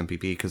like XMPP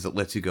because it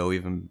lets you go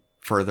even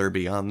further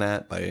beyond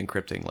that by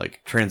encrypting,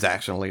 like,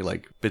 transactionally,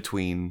 like,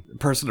 between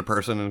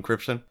person-to-person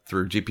encryption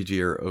through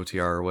GPG or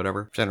OTR or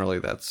whatever. Generally,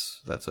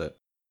 that's it.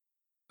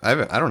 I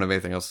don't have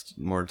anything else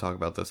more to talk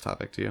about this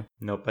topic, do you?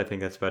 Nope, I think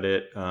that's about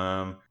it.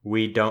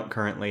 We don't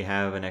currently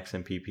have an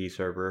XMPP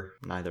server,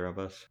 neither of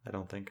us, I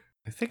don't think.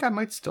 I think I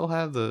might still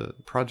have the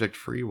Project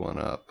Free one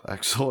up,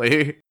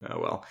 actually. Oh,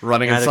 well.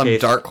 Running in some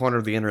dark corner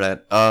of the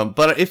internet.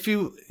 But if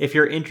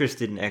you're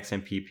interested in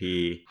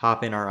XMPP,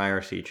 hop in our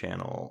IRC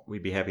channel.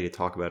 We'd be happy to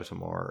talk about it some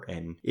more.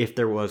 And if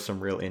there was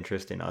some real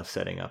interest in us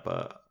setting up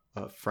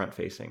a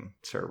front-facing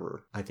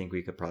server, I think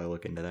we could probably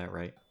look into that,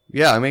 right?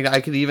 Yeah, I mean,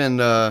 I could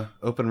even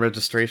open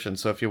registration.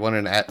 So if you want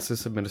an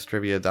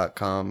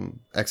 @sysadministrivia.com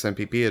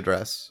XMPP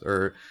address,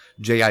 or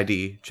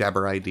JID,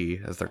 Jabber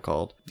ID, as they're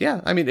called.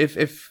 Yeah, I mean,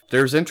 if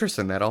there's interest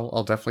in that,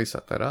 I'll definitely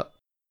set that up.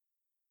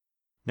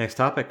 Next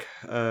topic,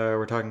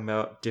 we're talking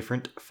about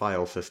different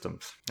file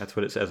systems. That's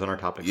what it says on our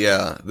topic.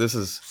 Yeah, this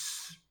is...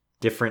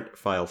 different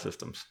file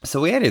systems.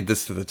 So we added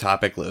this to the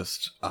topic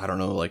list, I don't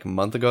know, like a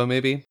month ago,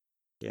 maybe?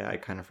 Yeah, I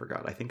kind of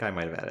forgot. I think I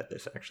might have added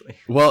this, actually.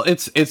 Well,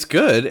 it's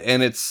good,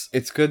 and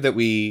it's good that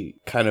we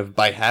kind of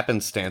by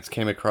happenstance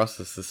came across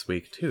this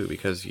week too,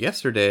 because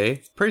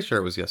yesterday, pretty sure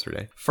it was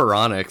yesterday,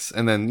 Phoronix,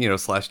 and then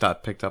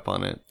Slashdot picked up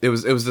on it. It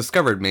was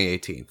discovered May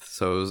 18th,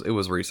 so it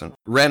was recent.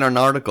 Ran an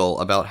article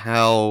about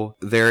how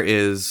there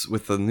is,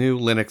 with the new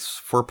Linux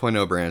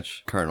 4.0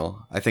 branch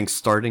kernel, I think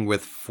starting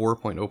with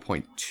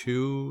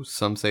 4.0.2,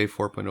 some say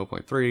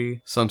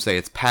 4.0.3, some say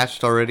it's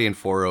patched already in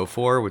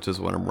 4.04, which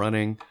is what I'm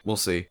running. We'll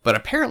see. But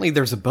apparently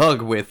there's a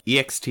bug with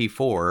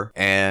ext4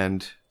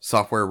 and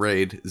software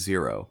RAID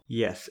 0.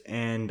 Yes,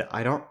 and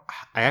I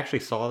actually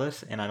saw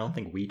this, and I don't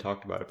think we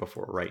talked about it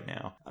before right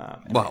now.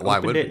 Well, why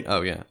would we?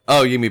 Oh, yeah.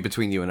 Oh, you mean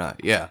between you and I?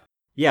 Yeah.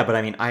 Yeah, but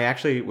I mean, I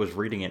actually was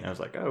reading it, and I was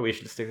like, oh, we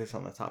should stick this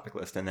on the topic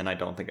list, and then I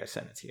don't think I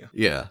sent it to you.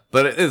 Yeah,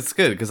 but it's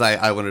good, because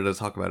I wanted to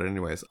talk about it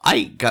anyways.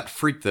 I got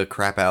freaked the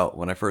crap out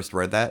when I first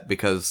read that,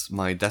 because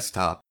my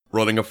desktop,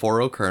 running a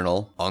 4.0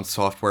 kernel on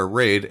software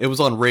RAID, it was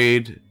on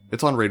RAID...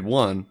 It's on RAID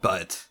 1,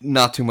 but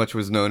not too much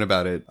was known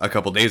about it a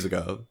couple days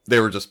ago. They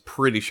were just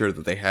pretty sure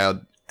that they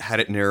had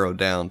it narrowed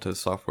down to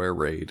software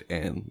RAID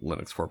and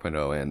Linux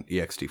 4.0 and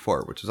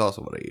ext4, which is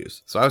also what I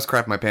use. So I was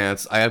crapping my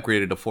pants. I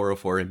upgraded to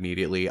 4.04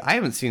 immediately. I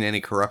haven't seen any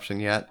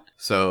corruption yet,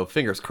 so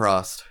fingers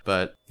crossed.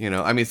 But,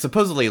 I mean,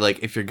 supposedly, like,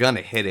 if you're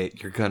gonna hit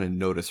it, you're gonna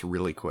notice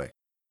really quick.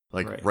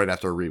 Like, right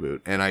after a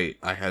reboot. And I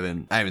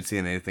haven't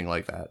seen anything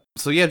like that.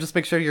 So yeah, just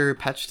make sure you're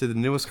patched to the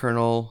newest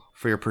kernel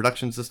for your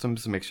production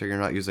systems. Make sure you're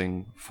not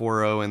using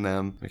 4.0 in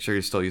them. Make sure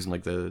you're still using,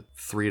 like, the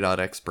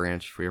 3.x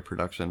branch for your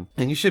production.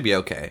 And you should be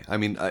okay. I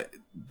mean,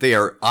 they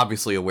are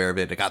obviously aware of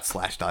it. It got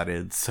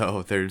slashdotted. So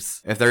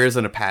if there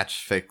isn't a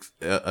patch fix...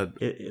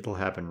 it'll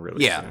happen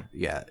really soon.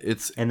 Yeah.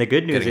 And the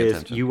good news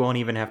is you won't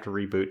even have to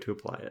reboot to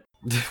apply it.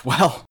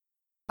 Well...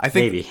 I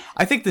think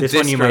the this distros,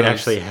 one you might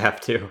actually have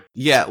to.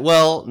 Yeah,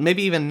 well,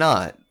 maybe even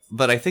not.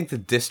 But I think the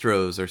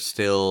distros are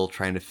still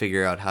trying to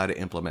figure out how to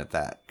implement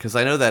that. Because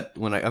I know that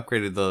when I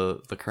upgraded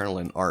the kernel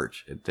in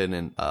Arch, it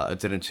didn't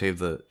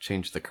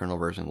change the kernel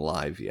version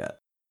live yet.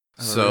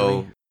 Oh, so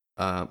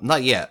really?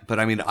 Not yet. But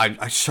I mean,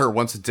 I sure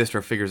once a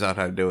distro figures out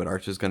how to do it,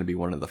 Arch is going to be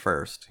one of the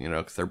first.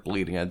 Because they're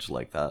bleeding edge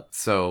like that.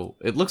 So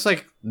it looks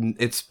like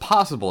it's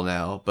possible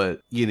now, but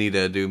you need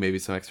to do maybe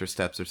some extra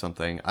steps or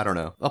something. I don't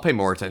know. I'll pay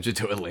more attention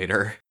to it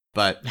later.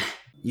 But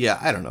yeah,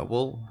 I don't know.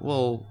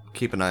 We'll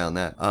keep an eye on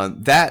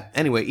that.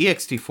 Anyway,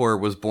 ext4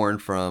 was born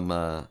from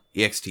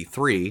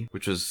ext3,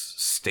 which was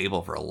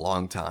stable for a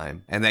long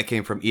time, and that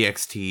came from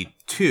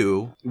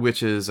ext2,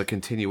 which is a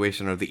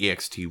continuation of the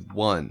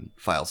ext1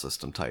 file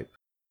system type.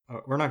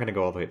 We're not going to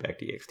go all the way back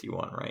to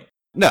ext1, right?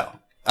 No.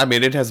 I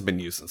mean, it hasn't been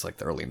used since like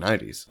the early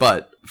 90s.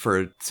 But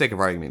for sake of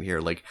argument here,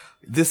 like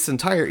this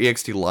entire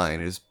ext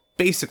line is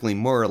basically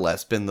more or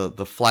less been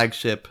the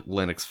flagship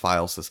Linux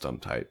file system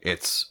type.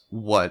 It's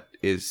what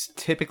is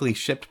typically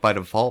shipped by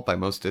default by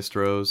most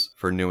distros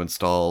for new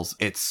installs.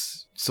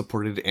 It's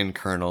supported in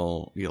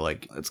kernel.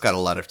 It's got a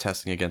lot of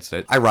testing against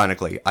it.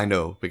 Ironically, I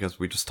know because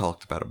we just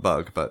talked about a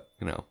bug, but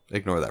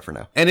ignore that for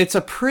now. And it's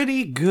a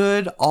pretty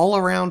good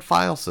all-around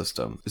file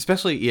system,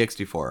 especially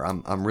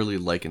ext4. I'm really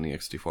liking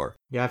ext4.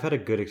 Yeah, I've had a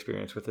good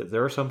experience with it.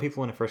 There were some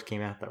people when it first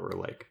came out that were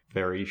like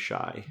very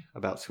shy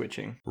about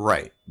switching.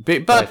 Right.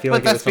 But I feel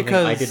like that's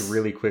because I did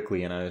really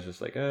quickly and I was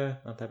just like,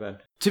 not that bad.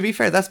 To be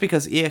fair, that's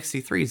because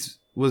ext3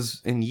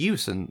 was in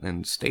use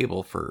and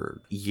stable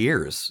for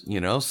years,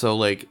 so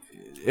like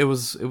it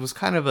was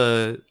kind of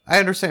a... I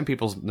understand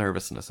people's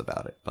nervousness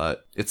about it,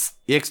 but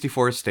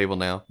ext4 is stable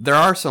now. There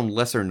are some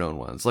lesser known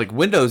ones. Like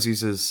Windows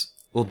uses...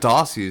 Well,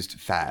 DOS used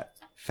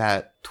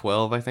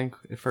FAT12, I think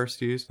it first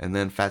used, and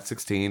then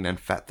FAT16 and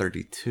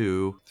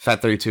FAT32.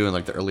 FAT32 in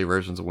like the early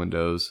versions of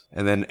Windows,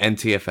 and then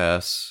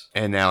NTFS,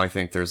 and now I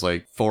think there's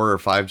like 4 or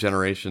 5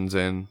 generations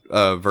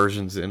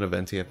versions in of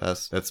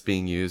NTFS that's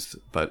being used,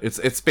 but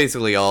it's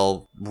basically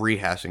all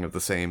rehashing of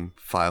the same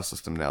file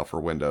system now for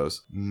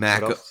Windows.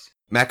 Mac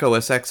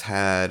OS X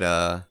had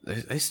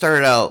they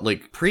started out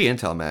like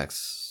pre-Intel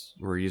Macs.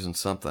 We're using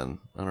something,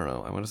 I don't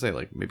know, I want to say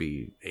like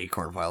maybe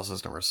Acorn file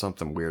system or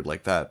something weird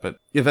like that, but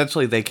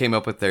eventually they came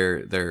up with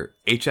their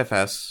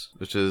HFS,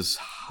 which is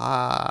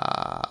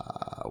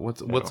I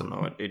don't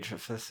know what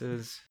HFS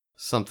is.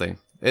 Something.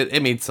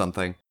 It means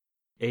something.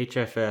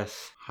 HFS,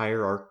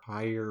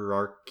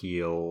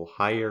 hierarchical.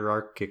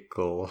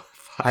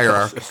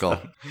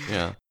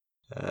 Yeah.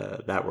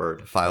 That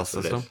word. File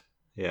system?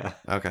 Yeah.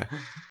 Okay.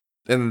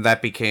 And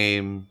that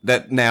became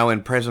that now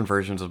in present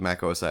versions of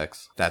Mac OS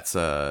X. That's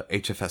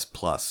HFS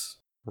Plus.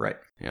 Right.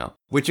 Yeah.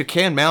 Which you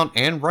can mount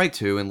and write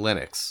to in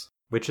Linux.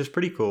 Which is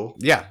pretty cool.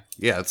 Yeah.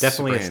 Yeah. It's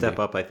definitely a step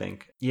handy. up, I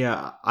think.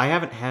 Yeah. I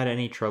haven't had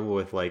any trouble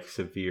with like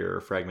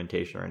severe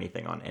fragmentation or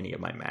anything on any of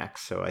my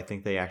Macs. So I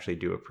think they actually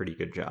do a pretty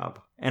good job.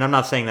 And I'm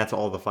not saying that's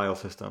all the file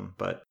system,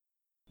 but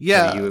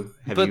yeah.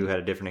 Have you had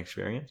a different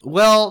experience?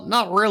 Well,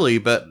 not really,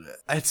 but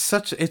it's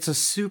a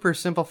super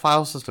simple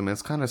file system.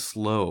 It's kind of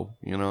slow,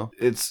 you know?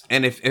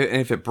 And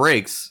if it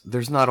breaks,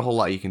 there's not a whole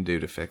lot you can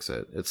do to fix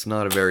it. It's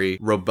not a very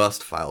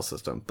robust file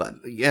system, but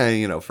yeah,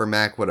 you know, for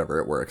Mac, whatever,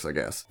 it works, I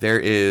guess. There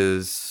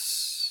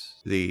is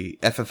the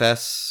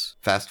FFS,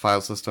 fast file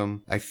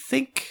system. I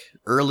think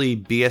early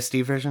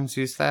BSD versions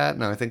use that.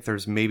 No, I think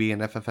there's maybe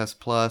an FFS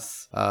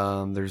Plus.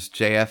 There's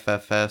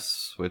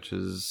JFFS, which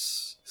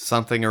is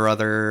something or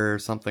other,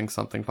 something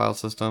file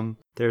system.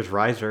 There's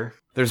Riser.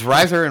 There's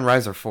Riser and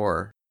Riser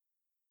 4.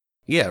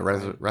 Yeah,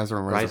 Riser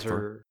and Riser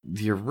 4.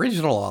 The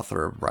original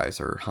author of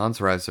Riser, Hans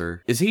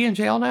Riser, is he in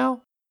jail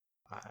now?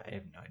 I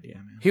have no idea,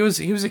 man. He was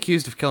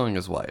accused of killing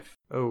his wife.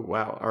 Oh,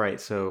 wow. All right,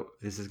 so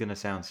this is going to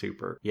sound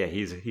super... Yeah,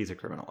 he's a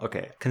criminal.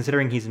 Okay.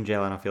 Considering he's in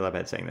jail, I don't feel that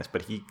bad saying this,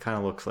 but he kind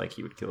of looks like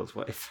he would kill his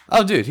wife.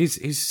 Oh, dude,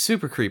 he's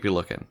super creepy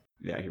looking.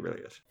 Yeah, he really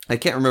is. I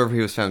can't remember if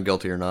he was found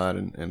guilty or not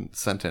and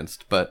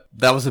sentenced, but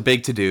that was a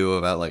big to-do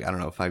about, like, I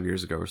don't know, 5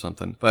 years ago or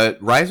something. But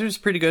Riser's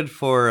pretty good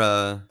for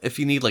if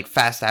you need, like,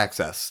 fast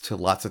access to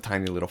lots of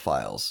tiny little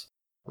files.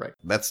 Right.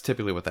 That's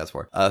typically what that's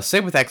for.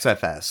 Same with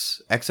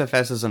XFS.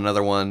 XFS is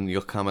another one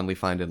you'll commonly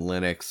find in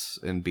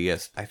Linux and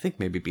I think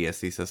maybe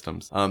BSD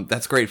systems.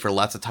 That's great for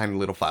lots of tiny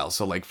little files.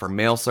 So like for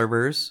mail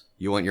servers,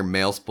 you want your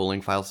mail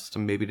spooling file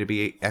system maybe to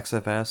be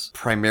XFS.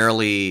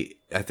 Primarily,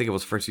 I think it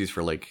was first used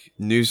for like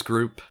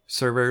newsgroup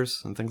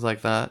servers and things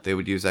like that. They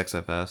would use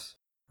XFS.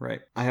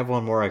 Right. I have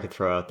one more I could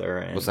throw out there.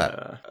 And, what's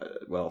that?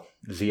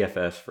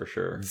 ZFS for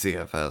sure.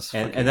 ZFS.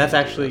 And that's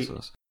actually...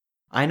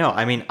 I know.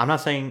 I mean, I'm not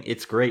saying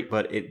it's great,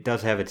 but it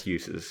does have its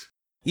uses.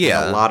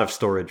 Yeah. And a lot of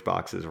storage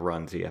boxes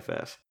run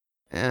ZFS.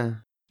 Yeah.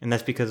 And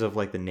that's because of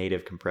like the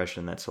native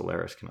compression that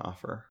Solaris can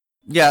offer.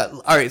 Yeah,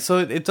 alright, so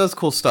it does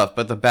cool stuff,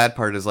 but the bad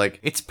part is like,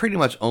 it's pretty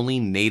much only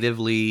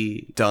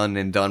natively done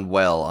and done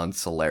well on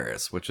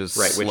Solaris, which is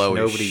slow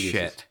as shit.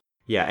 Uses.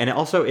 Yeah, and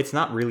also, it's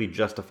not really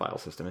just a file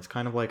system. It's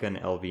kind of like an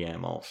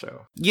LVM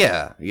also.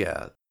 Yeah.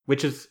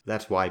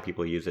 That's why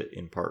people use it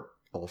in part.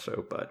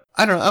 Also, but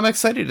I don't know. I'm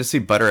excited to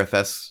see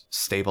ButterFS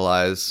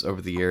stabilize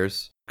over the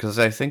years because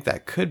I think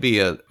that could be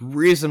a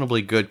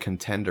reasonably good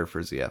contender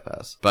for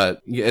ZFS. But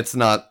it's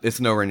not.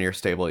 It's nowhere near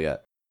stable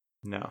yet.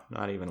 No,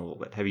 not even a little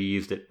bit. Have you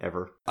used it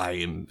ever? I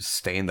am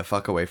staying the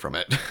fuck away from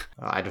it.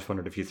 I just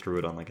wondered if you threw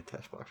it on like a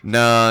test box.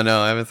 No,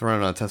 I haven't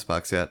thrown it on a test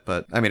box yet.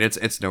 But I mean,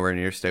 it's nowhere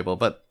near stable.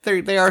 But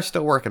they are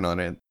still working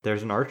on it.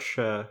 There's an Arch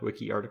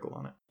Wiki article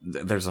on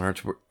it. There's an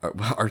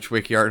Arch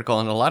Wiki article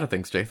on a lot of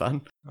things,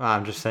 Jathan.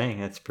 I'm just saying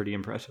it's pretty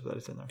impressive that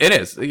it's in there. It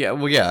is. Yeah.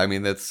 Well, yeah. I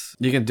mean,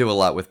 you can do a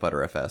lot with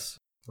ButterFS.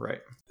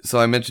 Right. So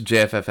I mentioned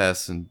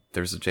JFFS, and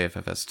there's a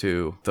JFFS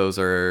too. Those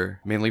are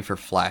mainly for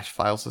flash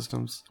file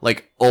systems,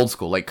 like old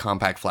school, like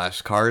compact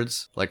flash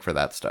cards, like for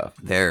that stuff.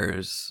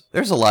 There's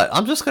a lot.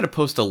 I'm just gonna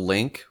post a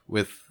link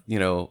with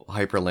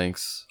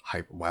hyperlinks.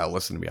 Wow,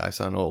 listen to me, I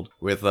sound old.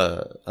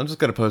 I'm just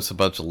gonna post a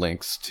bunch of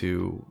links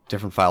to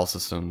different file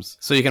systems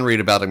so you can read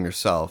about them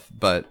yourself.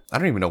 But I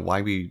don't even know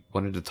why we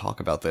wanted to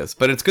talk about this,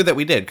 but it's good that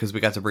we did because we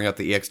got to bring up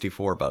the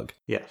ext4 bug.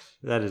 Yes,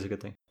 that is a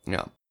good thing.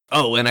 Yeah.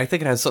 Oh, and I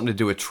think it has something to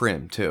do with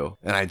trim too.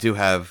 And I do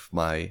have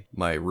my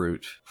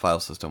root file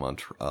system on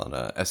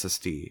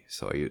SSD,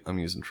 so I'm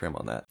using trim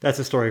on that. That's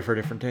a story for a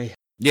different day.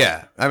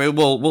 Yeah, I mean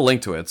we'll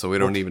link to it, so we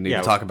don't even need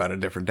to talk about it a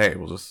different day.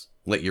 We'll just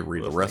let you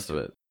read the rest of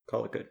it.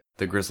 Call it good.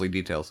 The grisly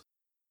details.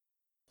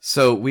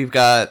 So we've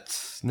got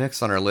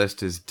next on our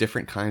list is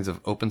different kinds of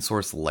open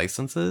source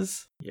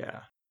licenses.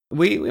 Yeah.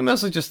 We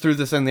mostly just threw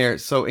this in there.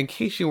 So in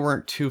case you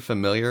weren't too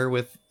familiar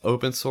with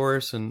open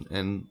source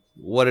and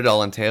what it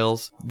all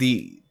entails,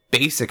 the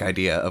basic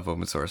idea of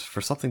open source,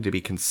 for something to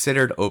be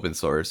considered open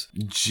source,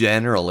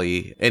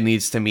 generally it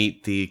needs to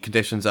meet the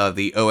conditions of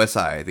the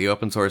OSI, the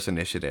Open Source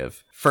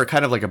Initiative. For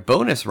kind of like a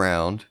bonus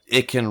round,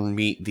 it can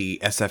meet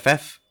the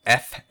FSF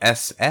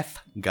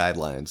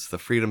guidelines, the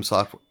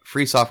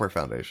Free Software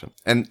Foundation.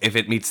 And if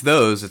it meets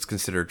those, it's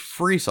considered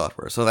free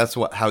software. So that's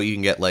how you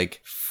can get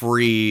like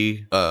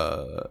free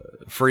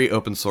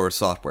open source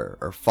software,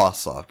 or FOSS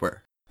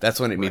software. That's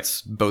when it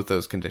meets both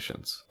those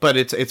conditions. But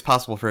it's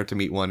possible for it to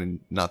meet one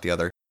and not the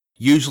other.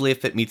 Usually,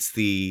 if it meets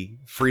the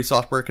free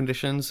software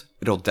conditions,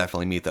 it'll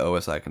definitely meet the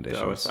OSI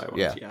conditions. The OSI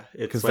ones, yeah.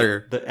 It's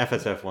like the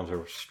FSF ones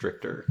are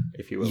stricter,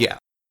 if you will. Yeah.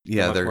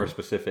 They're more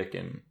specific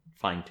and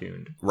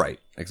fine-tuned. Right,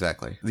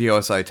 exactly. The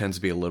OSI tends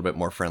to be a little bit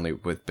more friendly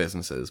with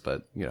businesses,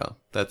 but,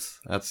 that's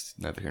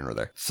neither here nor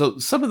there. So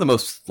some of the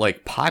most,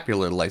 like,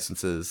 popular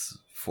licenses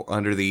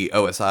under the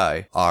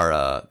OSI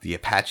are the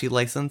Apache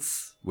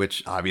license,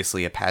 which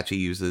obviously Apache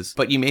uses,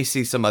 but you may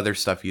see some other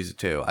stuff use it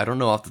too. I don't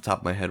know off the top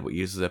of my head what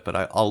uses it, but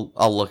I'll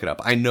look it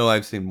up. I know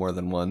I've seen more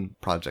than one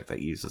project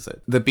that uses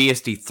it. The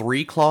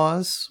BSD3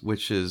 clause,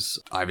 which is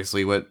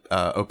obviously what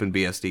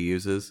OpenBSD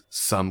uses.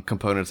 Some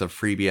components of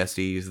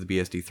FreeBSD use the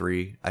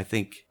BSD3. I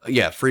think,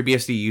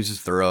 FreeBSD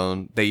uses their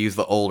own. They use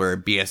the older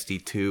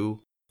BSD2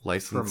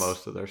 license for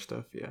most of their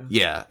stuff.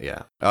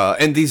 Yeah.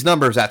 And these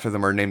numbers after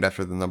them are named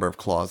after the number of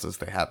clauses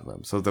they have in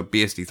them. So the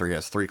BSD3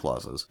 has 3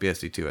 clauses,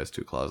 BSD2 has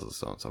 2 clauses,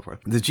 so on and so forth.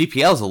 The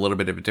GPL is a little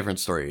bit of a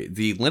different story.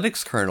 The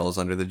Linux kernel is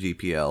under the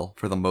GPL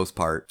for the most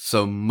part,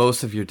 so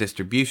most of your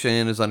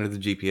distribution is under the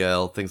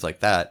GPL, things like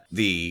that.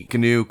 The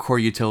GNU core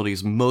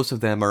utilities, most of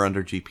them are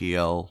under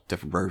GPL,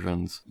 different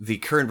versions. The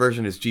current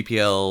version is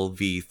GPL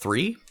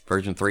v3,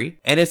 version 3,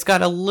 and it's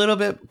got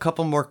a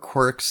couple more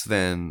quirks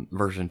than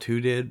version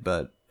 2 did,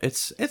 but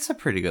it's a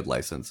pretty good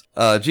license.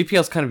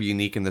 GPL is kind of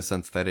unique in the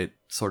sense that it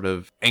sort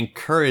of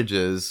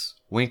encourages,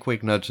 wink,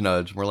 wink, nudge,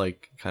 nudge, more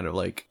like kind of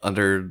like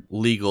under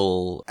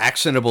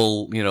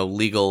actionable,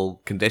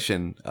 legal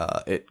condition.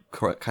 It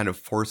kind of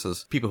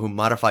forces people who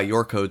modify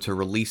your code to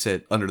release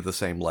it under the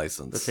same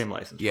license. The same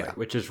license, yeah. Right,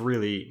 which is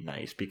really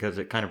nice because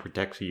it kind of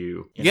protects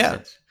you in a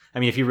sense. I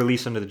mean, if you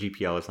release under the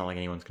GPL, it's not like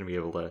anyone's going to be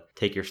able to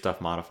take your stuff,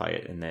 modify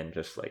it, and then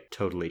just like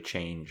totally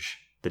change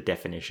the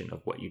definition of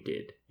what you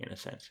did, in a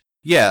sense.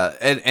 Yeah,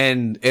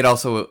 and it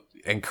also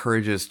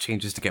encourages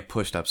changes to get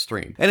pushed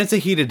upstream. And it's a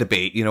heated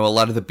debate. A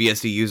lot of the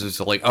BSD users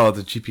are like, oh,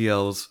 the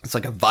GPL's, it's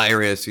like a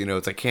virus,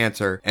 it's a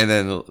cancer. And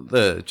then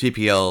the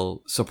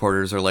GPL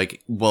supporters are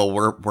like, well,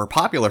 we're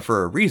popular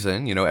for a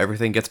reason.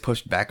 Everything gets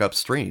pushed back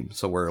upstream.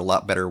 So we're a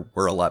lot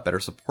better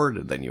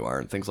supported than you are,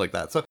 and things like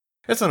that. So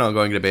it's an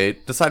ongoing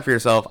debate. Decide for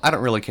yourself. I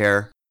don't really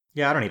care.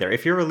 Yeah, I don't either.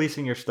 If you're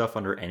releasing your stuff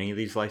under any of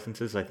these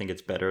licenses, I think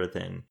it's better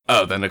than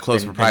a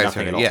closed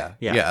proprietary. Yeah,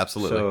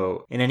 absolutely.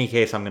 So in any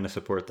case, I'm going to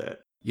support that.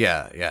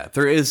 Yeah.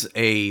 There is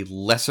a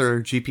lesser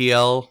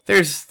GPL.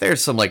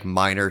 There's some like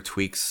minor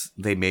tweaks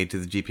they made to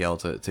the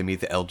GPL to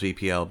meet the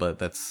LGPL, but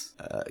that's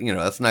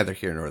that's neither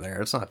here nor there.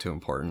 It's not too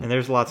important. And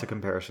there's lots of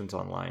comparisons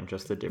online,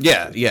 just the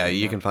differences. Yeah,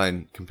 you can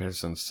find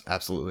comparisons,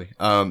 absolutely.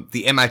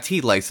 The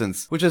MIT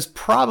license, which is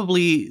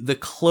probably the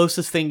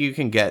closest thing you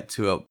can get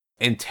to a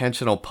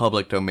intentional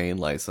public domain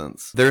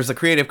license. There's a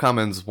Creative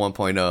Commons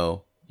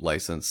 1.0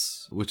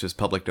 license, which is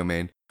public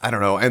domain. I don't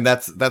know, and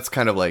that's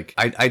kind of like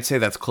I'd say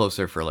that's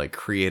closer for like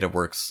creative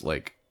works,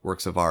 like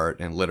works of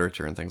art and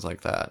literature and things like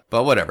that.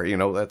 But whatever,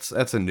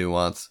 that's a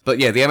nuance. But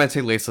yeah, the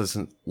MIT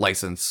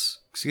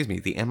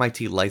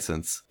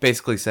license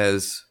basically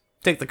says,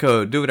 take the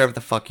code, do whatever the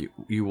fuck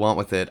you want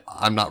with it.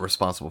 I'm not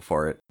responsible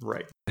for it.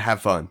 Right. Have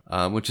fun.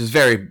 Which is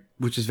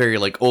very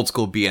like old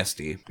school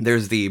BSD.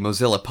 There's the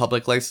Mozilla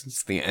Public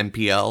License, the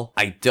MPL.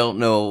 I don't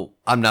know.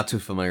 I'm not too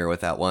familiar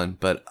with that one,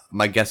 but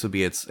my guess would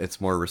be it's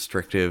more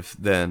restrictive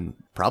than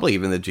probably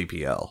even the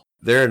GPL.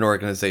 They're an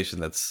organization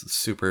that's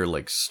super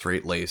like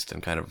straight-laced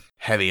and kind of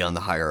heavy on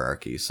the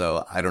hierarchy.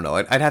 So I don't know.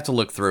 I'd have to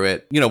look through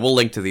it. We'll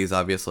link to these,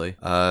 obviously.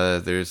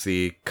 There's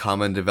the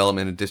Common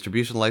Development and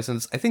Distribution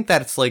License. I think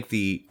that's like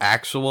the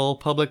actual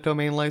public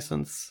domain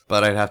license,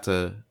 but I'd have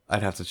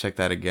to check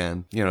that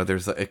again.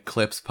 There's the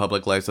Eclipse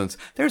public license.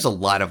 There's a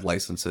lot of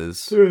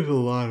licenses. There's a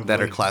lot of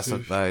that are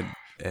classified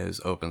as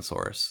open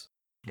source.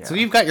 Yeah. So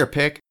you've got your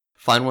pick.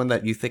 Find one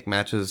that you think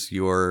matches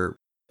your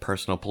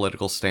personal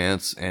political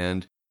stance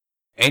and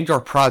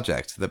your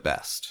project the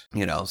best.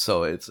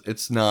 So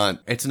it's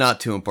not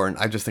too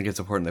important. I just think it's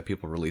important that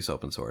people release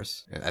open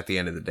source at the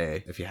end of the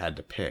day, if you had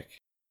to pick.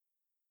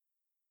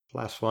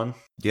 Last one.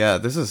 Yeah,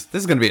 this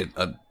is gonna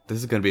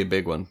be a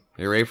big one.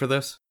 You ready for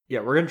this?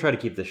 Yeah, we're gonna try to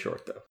keep this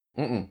short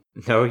though.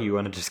 No, you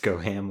want to just go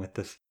ham with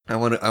this? I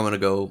want to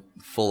go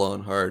full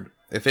on hard.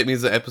 If it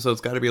means the episode's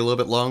got to be a little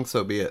bit long,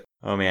 so be it.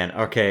 Oh man.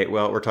 Okay.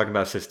 Well, we're talking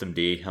about System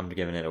D. I'm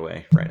giving it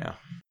away right now.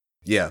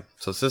 Yeah.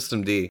 So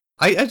System D.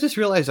 I just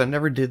realized I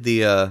never did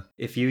the.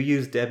 If you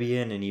use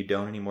Debian and you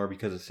don't anymore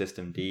because of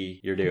System D,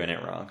 you're doing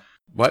it wrong.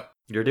 What?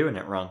 You're doing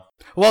it wrong.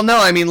 Well, no,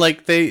 I mean,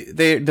 like there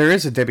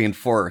is a Debian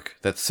fork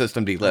that's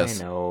System D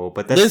list. I know,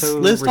 but that's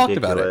Liz talked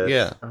about it.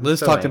 Yeah, Liz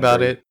talked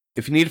about it.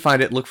 If you need to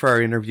find it, look for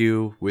our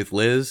interview with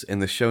Liz in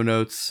the show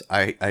notes.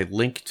 I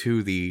link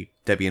to the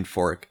Debian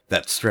fork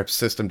that strips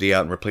systemd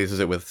out and replaces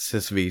it with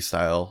sysv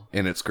style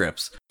in its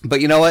scripts. But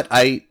you know what?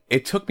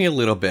 It took me a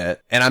little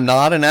bit, and I'm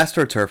not an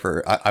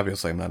astroturfer.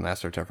 Obviously, I'm not an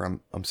astroturfer.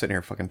 I'm sitting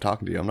here fucking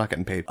talking to you. I'm not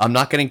getting paid. I'm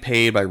not getting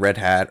paid by Red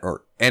Hat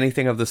or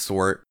anything of the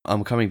sort.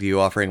 I'm coming to you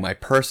offering my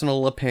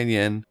personal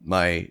opinion,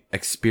 my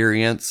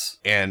experience,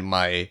 and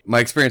my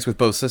experience with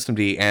both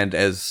systemd and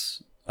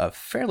as a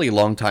fairly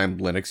long-time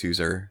Linux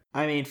user.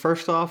 I mean,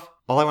 first off,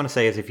 all I want to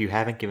say is if you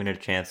haven't given it a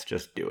chance,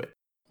 just do it.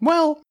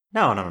 Well...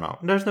 No.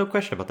 There's no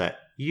question about that.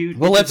 It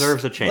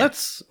deserves a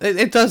chance.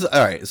 It does.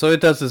 All right. So it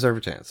does deserve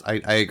a chance.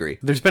 I agree.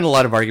 There's been a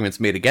lot of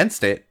arguments made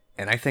against it,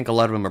 and I think a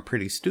lot of them are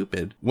pretty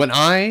stupid. When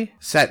I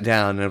sat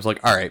down and I was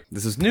like, all right,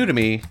 this is new to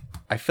me.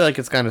 I feel like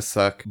it's going to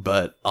suck,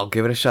 but I'll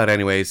give it a shot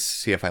anyways,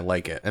 see if I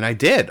like it. And I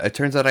did. It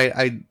turns out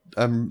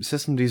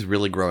systemd is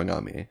really growing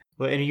on me.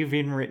 Well, and you've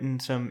even written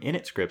some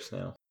init scripts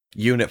now.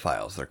 Unit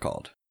files, they're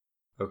called.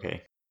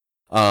 Okay.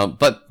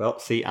 But... Well,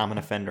 see, I'm an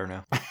offender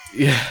now.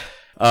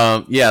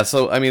 Yeah.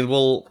 So, I mean,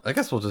 I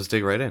guess we'll just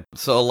dig right in.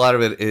 So a lot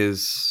of it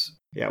is...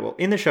 Yeah, well,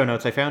 in the show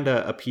notes, I found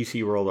a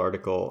PC World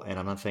article, and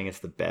I'm not saying it's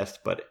the best,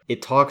 but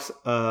it talks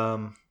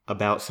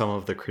about some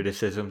of the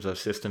criticisms of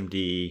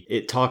systemd.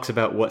 It talks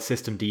about what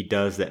systemd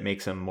does that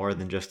makes them more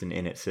than just an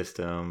init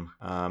system.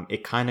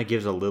 It kind of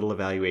gives a little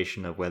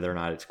evaluation of whether or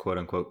not it's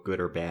quote-unquote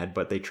good or bad,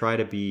 but they try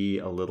to be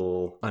a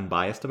little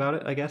unbiased about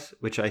it, I guess,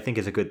 which I think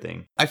is a good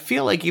thing. I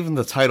feel like even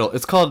the title,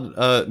 it's called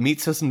Meet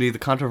systemd, the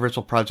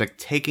controversial project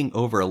taking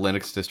over a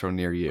Linux distro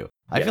near you.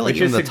 I feel like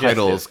even the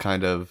title is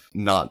kind of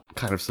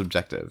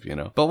subjective, you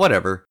know, but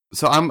whatever.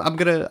 So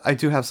I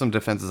do have some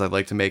defenses I'd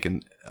like to make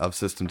of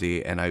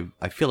systemd, and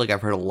I feel like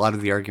I've heard a lot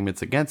of the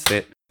arguments against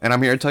it, and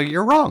I'm here to tell you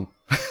you're wrong.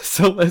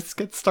 So let's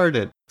get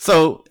started.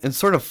 So in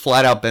sort of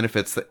flat out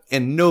benefits,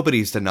 and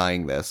nobody's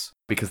denying this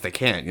because they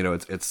can't, you know,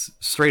 it's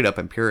straight up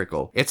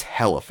empirical. It's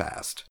hella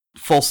fast.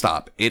 Full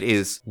stop. It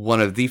is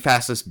one of the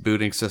fastest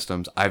booting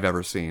systems I've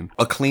ever seen.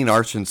 A clean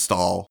Arch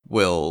install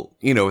will,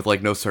 you know, with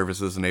like no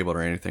services enabled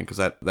or anything, because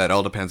that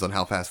all depends on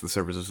how fast the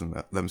services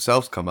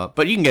themselves come up.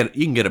 But you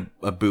can get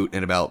a boot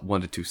in about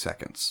 1 to 2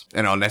 seconds,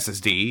 and on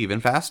SSD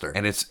even faster.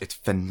 And it's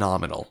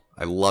phenomenal.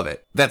 I love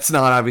it. That's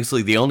not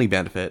obviously the only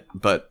benefit,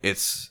 but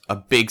it's a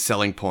big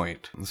selling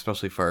point,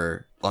 especially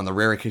for on the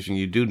rare occasion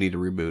you do need to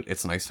reboot.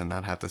 It's nice to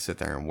not have to sit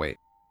there and wait.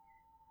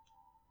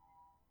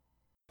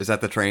 Is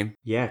that the train?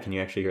 Yeah, can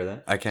you actually hear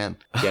that? I can.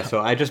 Yeah,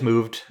 so I just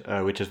moved,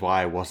 which is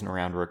why I wasn't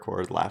around to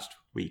record last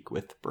week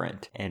with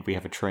Brent. And we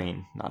have a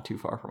train not too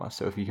far from us.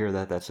 So if you hear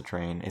that, that's a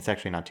train. It's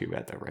actually not too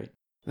bad though, right?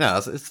 No,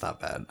 it's not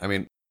bad. I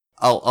mean,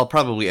 I'll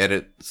probably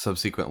edit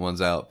subsequent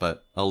ones out,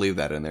 but I'll leave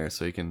that in there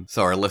so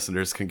our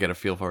listeners can get a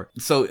feel for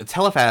it. So it's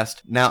hella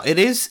fast. Now it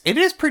is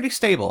pretty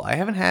stable. I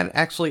haven't had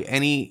actually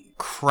any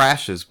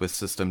crashes with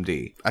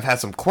systemd. I've had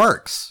some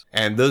quirks,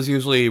 and those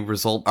usually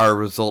are a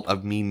result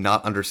of me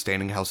not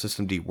understanding how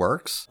systemd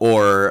works,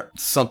 or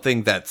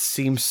something that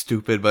seems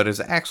stupid but is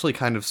actually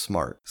kind of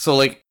smart. So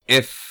like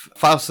if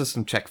file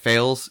system check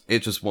fails, it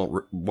just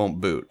won't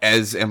boot.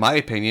 As in my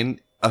opinion,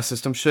 a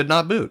system should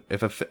not boot.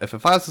 If a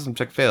file system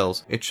check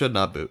fails, it should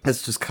not boot.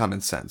 That's just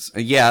common sense.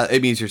 Yeah,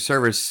 it means your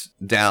server's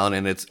down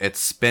and it's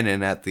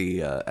spinning at the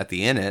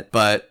init,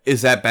 but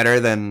is that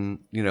better than,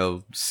 you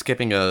know,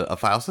 skipping a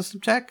file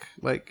system check?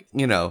 Like,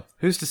 you know,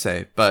 who's to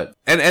say? But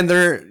and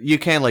there you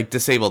can like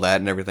disable that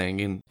and everything.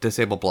 You can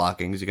disable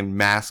blockings. You can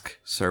mask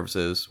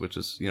services, which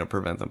is, you know,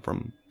 prevent them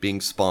from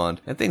being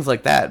spawned and things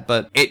like that.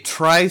 But it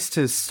tries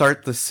to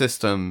start the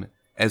system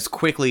as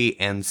quickly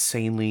and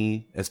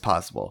sanely as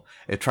possible.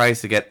 It tries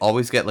to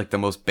always get like the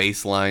most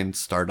baseline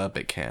startup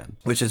it can,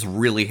 which is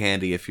really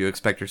handy if you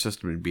expect your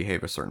system to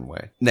behave a certain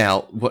way.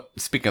 Now,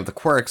 speaking of the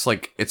quirks,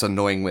 like it's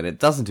annoying when it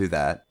doesn't do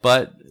that,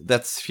 but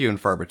that's few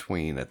and far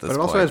between at this point.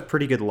 But it also has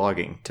pretty good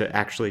logging to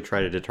actually try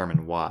to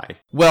determine why.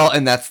 Well,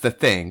 and that's the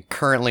thing.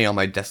 Currently on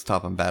my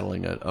desktop, I'm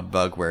battling a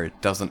bug where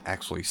it doesn't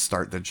actually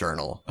start the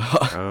journal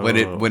when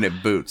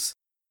it boots.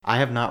 I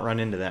have not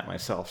run into that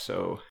myself,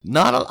 so...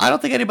 I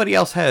don't think anybody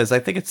else has. I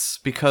think it's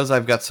because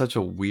I've got such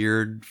a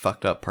weird,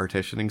 fucked up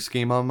partitioning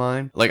scheme on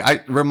mine. Like,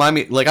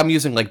 I'm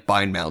using, like,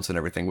 bind mounts and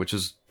everything, which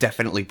is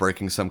definitely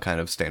breaking some kind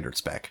of standard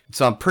spec.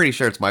 So I'm pretty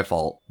sure it's my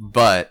fault,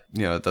 but,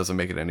 you know, it doesn't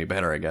make it any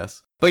better, I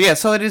guess. But yeah,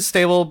 so it is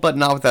stable, but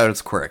not without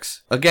its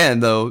quirks. Again,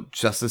 though,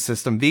 just as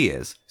systemd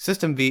is. The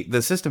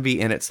systemd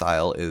init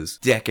style is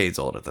decades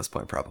old at this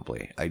point,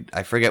 probably.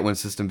 I forget when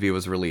systemd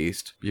was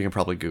released. You can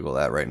probably Google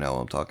that right now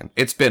while I'm talking.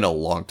 It's been a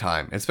long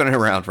time. It's been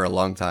around for a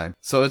long time.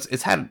 So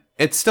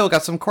it's still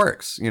got some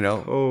quirks, you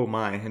know? Oh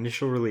my,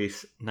 initial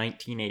release,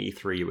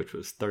 1983, which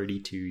was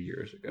 32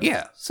 years ago.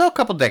 Yeah, so a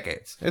couple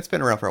decades. It's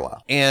been around for a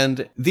while.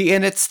 And the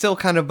init's still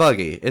kind of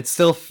buggy. It's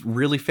still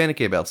really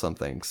finicky about some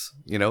things.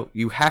 You know,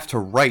 you have to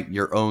write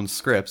your own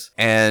scripts,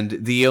 and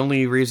the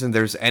only reason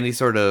there's any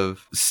sort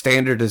of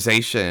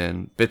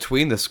standardization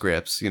between the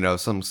scripts, you know,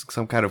 some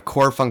kind of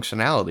core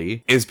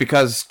functionality, is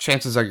because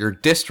chances are your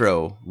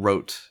distro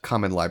wrote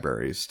common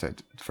libraries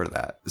for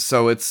that.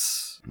 So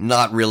it's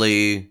not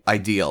really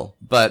ideal.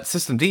 But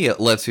systemd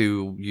lets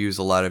you use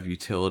a lot of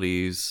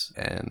utilities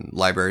and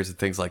libraries and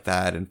things like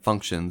that and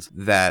functions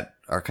that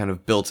are kind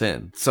of built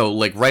in. So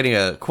like writing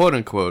a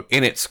quote-unquote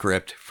init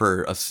script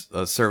for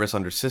a service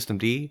under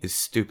systemd is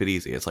stupid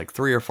easy. It's like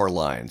 3 or 4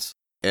 lines.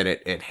 And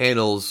it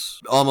handles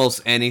almost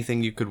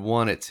anything you could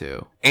want it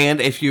to. And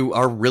if you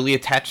are really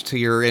attached to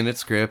your init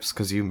scripts,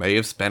 because you may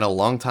have spent a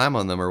long time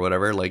on them or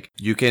whatever, like,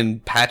 you can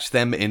patch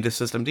them into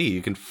systemd.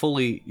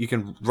 You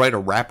can write a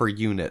wrapper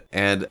unit,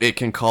 and it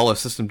can call a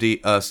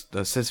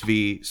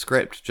sysv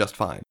script just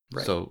fine.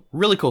 Right. So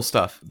really cool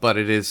stuff, but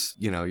it is,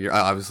 you're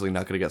obviously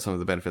not going to get some of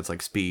the benefits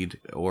like speed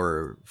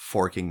or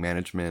forking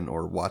management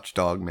or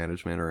watchdog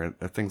management or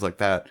things like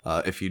that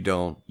if you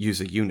don't use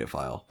a unit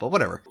file. But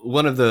whatever.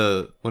 One of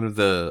the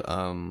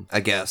I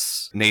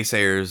guess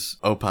naysayers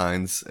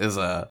opines is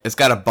it's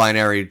got a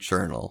binary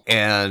journal,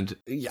 and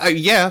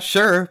yeah,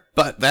 sure,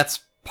 but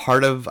that's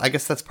part of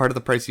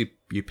the price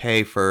you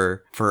pay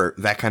for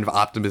that kind of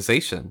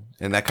optimization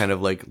and that kind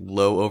of like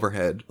low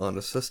overhead on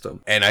a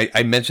system. And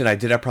I mentioned I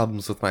did have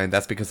problems with mine.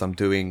 That's because I'm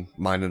doing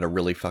mine in a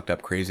really fucked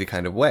up, crazy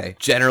kind of way.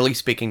 Generally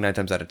speaking, 9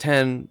 times out of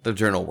 10, the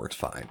journal works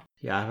fine.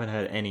 Yeah, I haven't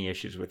had any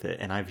issues with it,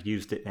 and I've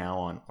used it now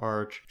on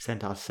Arch,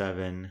 CentOS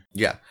 7.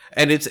 Yeah,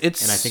 and it's and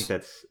I think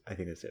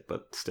that's it,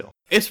 but still.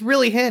 It's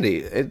really handy.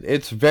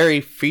 It's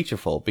very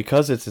featureful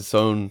because it's its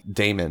own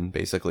daemon,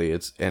 basically.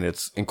 It's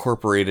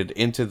incorporated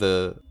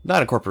into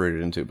not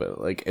incorporated into,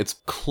 but like it's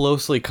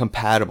closely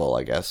compatible,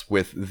 I guess,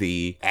 with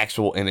the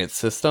actual init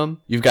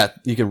system. You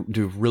can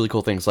do really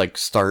cool things like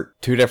start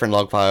 2 different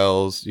log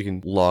files. You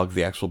can log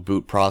the actual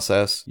boot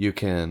process. You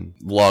can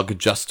log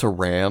just to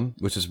RAM,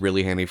 which is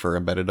really handy for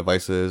embedded devices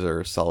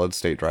or solid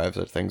state drives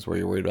or things where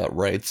you're worried about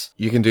writes.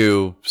 You can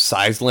do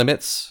size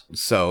limits.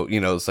 So,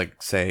 it's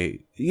like,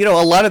 say, a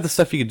lot of the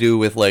stuff you could do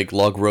with like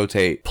log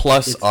rotate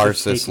plus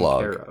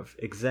rsyslog.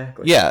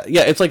 Exactly. Yeah,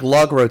 it's like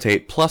log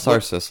rotate plus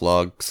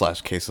rsyslog /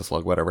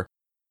 ksyslog, whatever,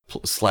 /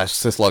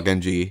 syslog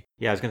ng.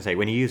 Yeah, I was going to say,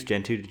 when you use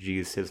Gentoo, did you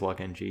use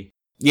syslog ng?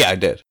 Yeah, I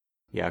did.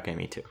 Yeah, okay,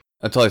 me too.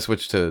 Until I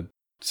switched to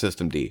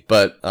systemd.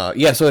 But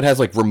so it has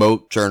like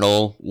remote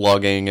journal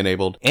logging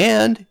enabled.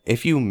 And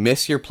if you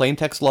miss your plain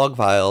text log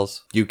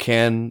files, you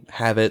can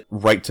have it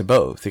write to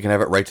both. You can have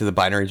it write to the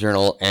binary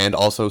journal and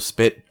also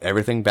spit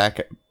everything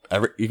back.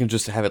 You can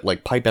just have it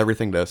like pipe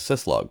everything to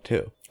syslog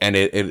too. And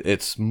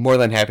it's more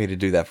than happy to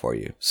do that for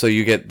you. So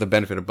you get the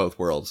benefit of both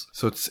worlds.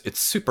 So it's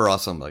super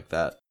awesome like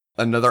that.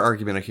 Another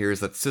argument I hear is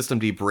that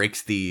systemd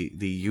breaks the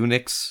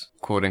Unix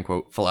quote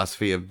unquote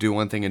philosophy of do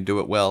one thing and do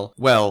it well.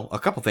 Well, a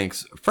couple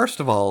things. First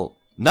of all,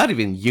 not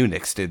even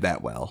Unix did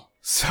that well.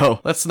 So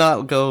let's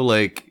not go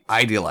like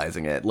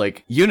idealizing it.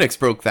 Like Unix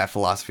broke that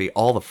philosophy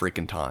all the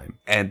freaking time.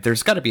 And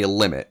there's got to be a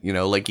limit,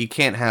 like you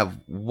can't have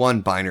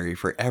one binary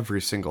for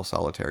every single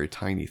solitary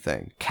tiny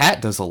thing.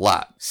 Cat does a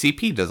lot.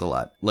 CP does a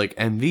lot. Like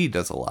MV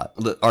does a lot.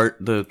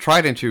 The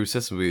tried and true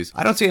systems,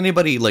 I don't see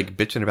anybody like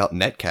bitching about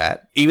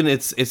Netcat. Even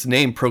its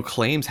name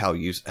proclaims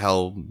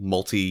how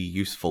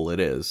multi-useful it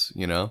is,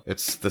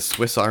 It's the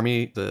Swiss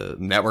Army, the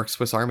network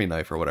Swiss Army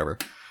knife or whatever.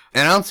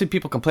 And I don't see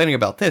people complaining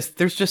about this.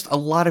 There's just a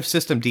lot of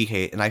systemd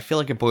hate, and I feel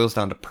like it boils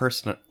down to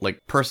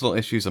personal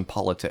issues and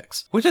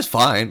politics, which is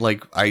fine.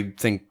 Like, I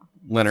think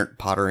Leonard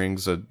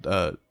Pottering's is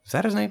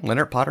that his name?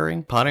 Leonard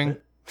Potting?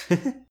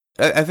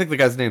 I think the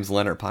guy's name's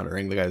Leonard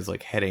Pottering. The guy's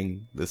like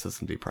heading the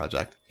systemd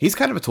project. He's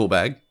kind of a tool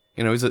bag.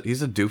 He's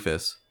a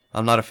doofus.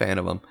 I'm not a fan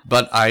of him,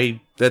 but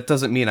that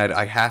doesn't mean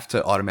I have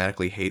to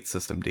automatically hate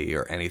systemd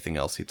or anything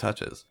else he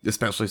touches,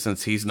 especially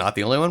since he's not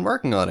the only one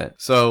working on it.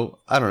 So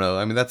I don't know.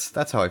 I mean,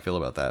 that's how I feel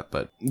about that.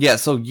 But yeah,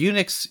 so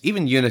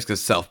even Unix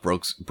itself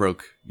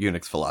broke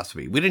Unix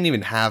philosophy. We didn't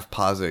even have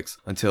POSIX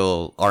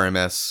until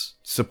RMS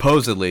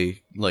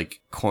supposedly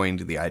like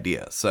coined the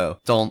idea. So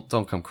don't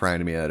come crying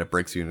to me that it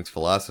breaks Unix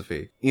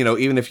philosophy.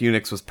 Even if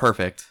Unix was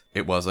perfect,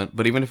 it wasn't.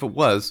 But even if it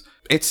was,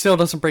 it still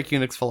doesn't break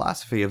Unix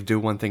philosophy of do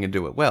one thing and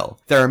do it well.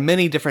 There are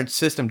many different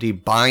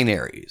systemd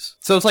binaries.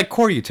 So it's like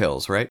core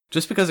utils, right?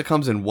 Just because it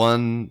comes in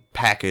one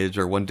package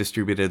or one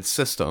distributed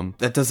system,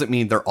 that doesn't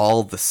mean they're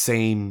all the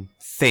same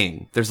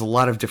thing. There's a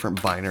lot of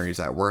different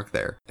binaries at work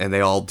there, and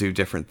they all do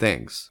different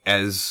things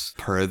as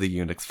per the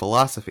Unix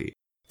philosophy.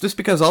 Just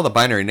because all the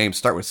binary names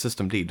start with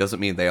systemd doesn't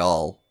mean they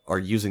all are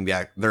using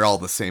they're all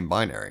the same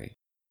binary.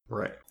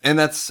 Right. And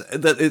that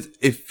is,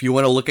 if you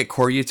want to look at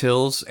core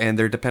utils and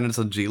their dependence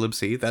on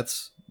glibc,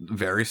 that's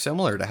very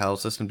similar to how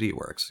systemd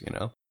works,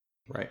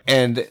 Right.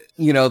 And,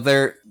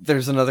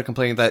 there's another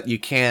complaint that you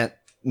can't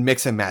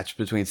mix and match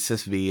between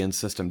sysv and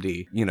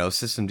systemd.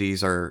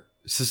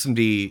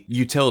 Systemd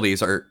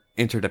utilities are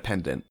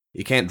interdependent.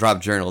 You can't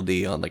drop journal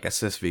D on like a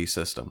sysv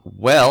system.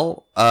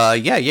 Well,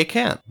 yeah, you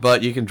can,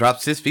 but you can drop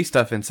sysv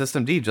stuff in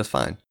systemd just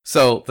fine.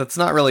 So that's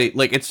not really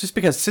like, it's just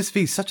because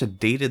sysv is such a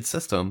dated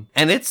system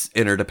and it's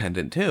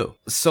interdependent too.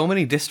 So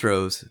many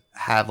distros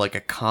have like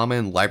a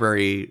common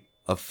library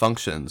of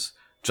functions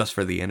just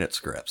for the init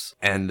scripts.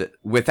 And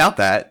without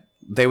that,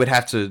 they would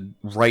have to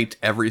write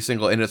every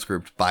single init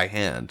script by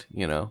hand,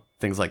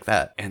 things like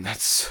that. And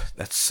that's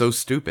so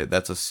stupid.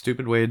 That's a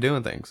stupid way of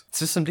doing things.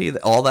 System D,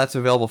 all that's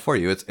available for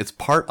you. It's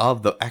part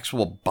of the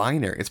actual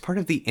binary. It's part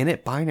of the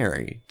init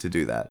binary to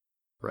do that.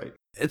 Right.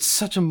 It's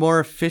such a more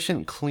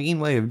efficient,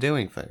 clean way of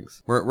doing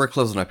things. We're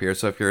closing up here,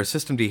 so if you're a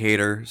System D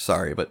hater,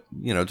 sorry, but,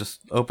 just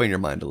open your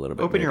mind a little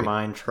bit. Open your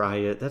mind, try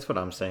it. That's what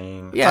I'm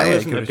saying. Yeah, I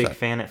wasn't give a it big shot.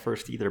 fan at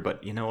first either,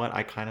 but you know what?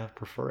 I kind of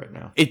prefer it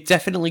now. It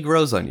definitely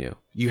grows on you.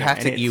 You have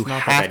to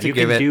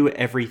give it. Do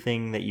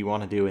everything that you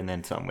want to do and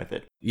then some with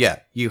it. Yeah,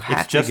 you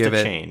have It's just to give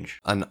a it change.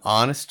 an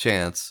honest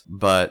chance,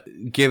 but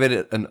give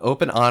it an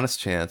open, honest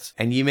chance,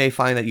 and you may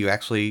find that you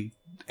actually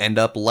end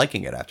up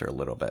liking it after a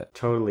little bit.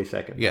 Totally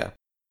second. Yeah.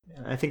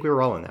 I think we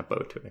were all in that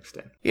boat to an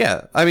extent.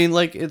 Yeah, I mean,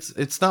 like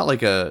it's not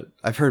like a.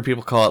 I've heard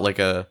people call it like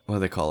a. What do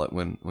they call it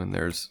when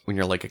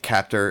you're like a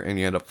captor and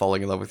you end up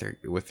falling in love with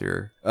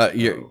your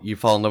you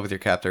fall in love with your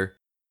captor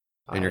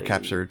and you're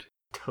captured.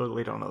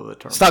 Totally don't know the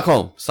term.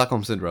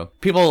 Stockholm syndrome.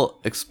 People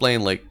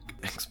exclaim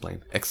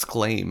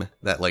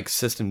that like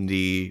System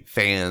D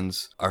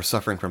fans are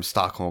suffering from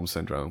Stockholm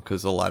syndrome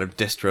because a lot of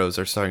distros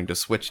are starting to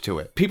switch to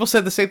it. People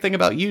said the same thing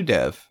about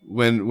UDEV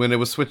when it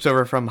was switched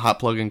over from hot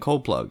plug and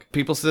cold plug.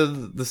 People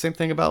said the same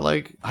thing about,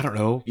 like, I don't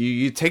know,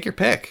 you take your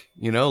pick,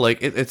 like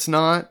it's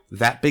not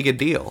that big a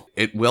deal.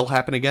 It will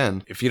happen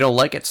again. If you don't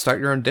like it,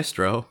 start your own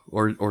distro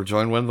or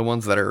join one of the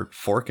ones that are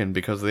forking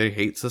because they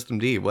hate System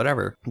D,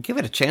 whatever. Give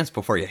it a chance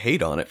before you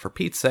hate on it, for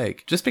Pete's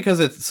sake. Just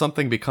because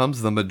something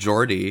becomes the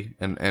majority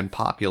and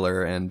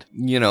popular and,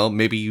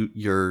 maybe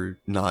you're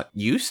not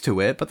used to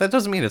it, but that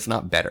doesn't mean it's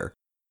not better.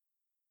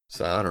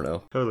 So I don't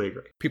know. Totally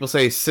agree. People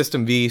say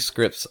System V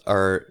scripts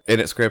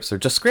init scripts are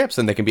just scripts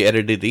and they can be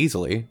edited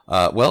easily.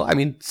 Well, I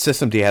mean,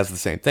 System D has the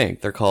same thing.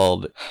 They're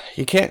called.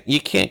 You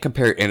can't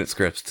compare init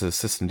scripts to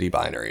System D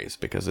binaries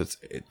because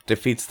it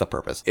defeats the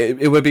purpose.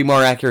 It would be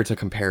more accurate to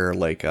compare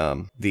like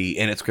the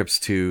init scripts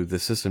to the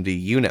System D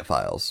unit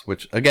files,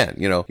 which again,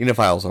 unit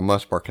files are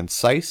much more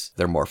concise.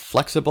 They're more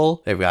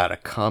flexible. They've got a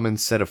common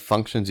set of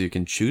functions you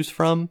can choose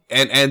from,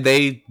 and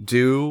they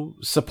do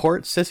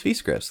support SysV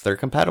scripts. They're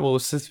compatible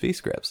with SysV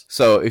scripts.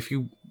 So if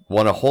you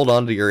want to hold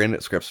on to your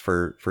init scripts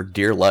for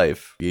dear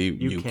life,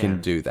 you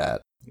can do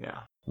that.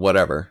 Yeah.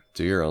 Whatever.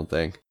 Do your own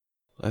thing.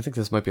 I think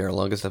this might be our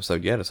longest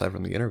episode yet, aside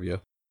from the interview.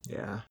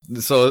 Yeah.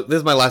 So this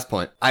is my last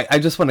point. I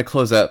just want to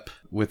close up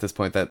with this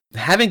point that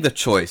having the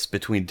choice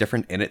between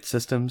different init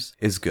systems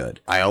is good.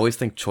 I always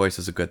think choice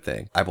is a good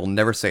thing. I will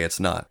never say it's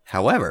not.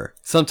 However,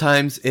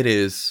 sometimes it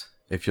is,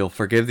 if you'll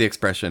forgive the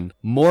expression,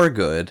 more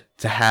good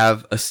to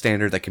have a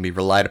standard that can be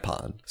relied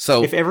upon.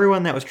 So if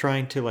everyone that was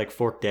trying to like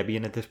fork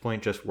Debian at this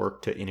point just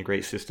worked to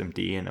integrate System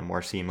D in a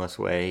more seamless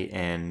way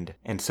and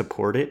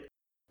support it,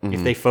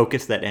 if they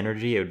focused that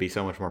energy, it would be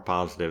so much more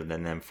positive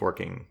than them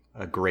forking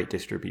a great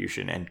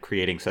distribution and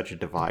creating such a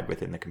divide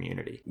within the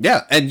community.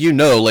 Yeah, and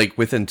like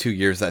within 2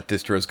 years that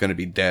distro is going to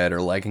be dead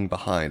or lagging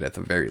behind at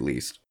the very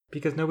least.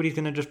 Because nobody's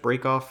going to just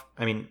break off.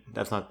 I mean,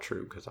 that's not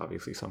true, because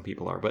obviously some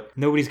people are. But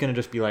nobody's going to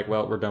just be like,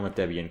 well, we're done with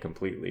Debian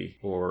completely.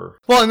 Well,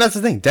 and that's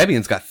the thing.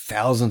 Debian's got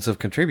thousands of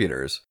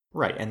contributors.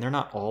 Right, and they're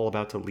not all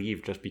about to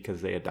leave just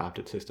because they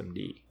adopted System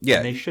D. Yeah.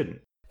 And they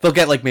shouldn't. They'll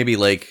get maybe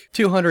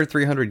 200,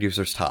 300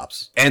 users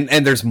tops. And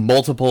there's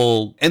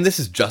multiple, and this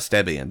is just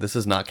Debian. This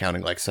is not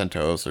counting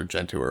CentOS or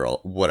Gentoo or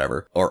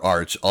whatever, or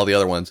Arch, all the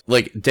other ones.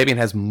 Debian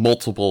has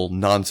multiple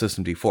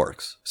non-System D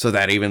forks. So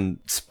that even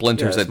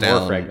splinters it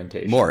down. More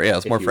fragmentation.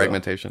 It's more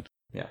fragmentation.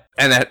 Yeah.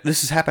 And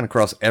this has happened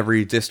across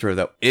every distro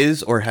that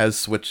is or has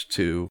switched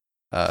to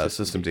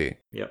System D.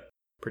 Yep,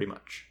 pretty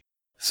much.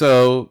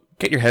 So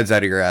get your heads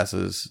out of your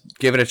asses.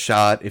 Give it a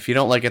shot. If you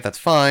don't like it, that's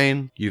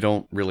fine. You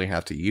don't really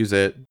have to use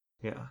it.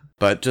 Yeah.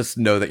 But just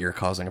know that you're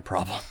causing a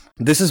problem.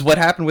 This is what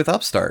happened with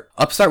Upstart.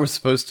 Upstart was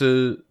supposed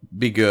to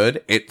be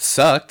good. It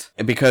sucked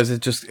because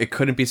it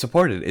couldn't be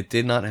supported. It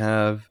didn't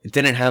have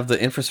the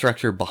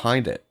infrastructure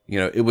behind it.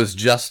 It was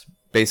just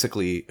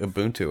basically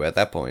Ubuntu at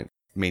that point,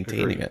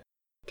 maintaining it.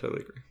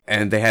 Totally agree.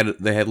 And they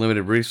had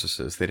limited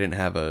resources. They didn't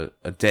have a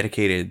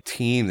dedicated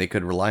team they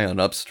could rely on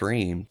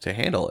upstream to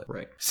handle it.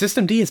 Right.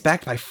 System D is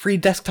backed by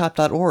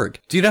freedesktop.org.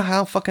 Do you know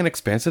how fucking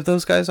expansive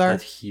those guys are?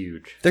 That's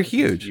huge. They're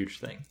huge. That's a huge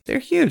thing. They're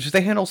huge.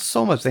 They handle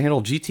so much. They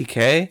handle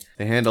GTK.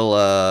 They handle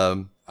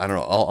I don't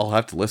know. I'll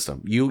have to list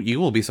them. You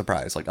will be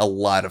surprised. A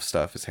lot of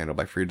stuff is handled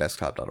by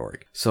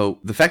freedesktop.org. So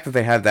the fact that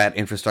they have that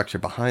infrastructure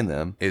behind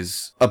them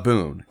is a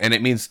boon, and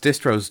it means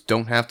distro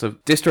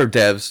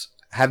devs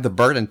have the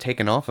burden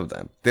taken off of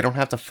them. They don't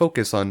have to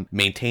focus on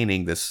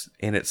maintaining this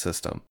init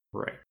system.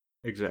 Right.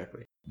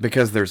 Exactly.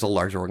 Because there's a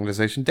larger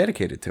organization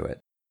dedicated to it.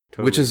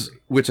 Totally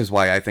Which is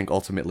why I think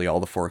ultimately all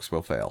the forks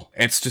will fail.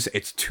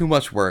 It's too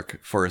much work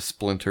for a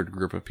splintered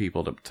group of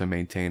people to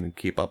maintain and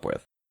keep up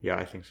with. Yeah,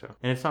 I think so.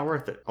 And it's not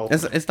worth it.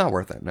 It's not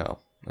worth it, no.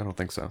 I don't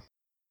think so.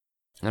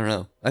 I don't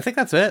know. I think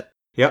that's it.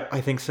 Yep, I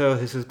think so.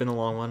 This has been a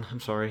long one. I'm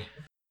sorry.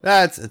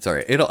 It's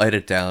alright. It'll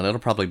edit down. It'll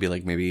probably be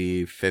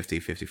maybe 50,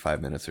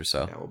 55 minutes or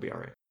so. Yeah, we'll be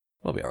alright.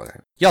 We'll be alright.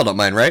 Y'all don't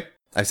mind, right?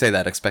 I say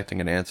that expecting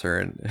an answer,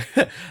 and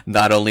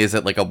not only is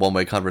it a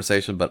one-way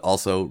conversation, but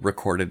also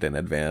recorded in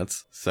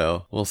advance.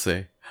 So, we'll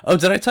see. Oh,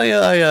 did I tell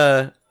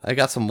you I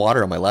got some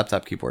water on my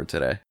laptop keyboard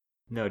today.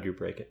 No, did you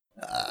break it?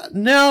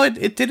 No,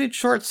 it didn't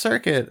short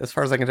circuit as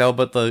far as I can tell,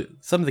 but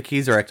some of the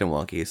keys are acting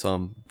wonky, so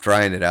I'm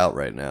drying it out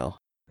right now.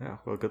 Yeah,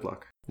 well, good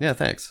luck. Yeah,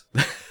 thanks.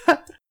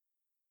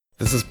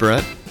 This is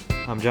Brett.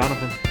 I'm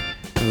Jonathan.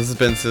 And this has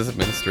been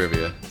Sysadmin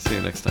Trivia. See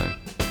you next time.